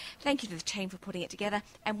today. Thank you to the team for putting it together,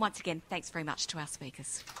 and once again, thanks very much to our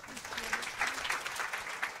speakers.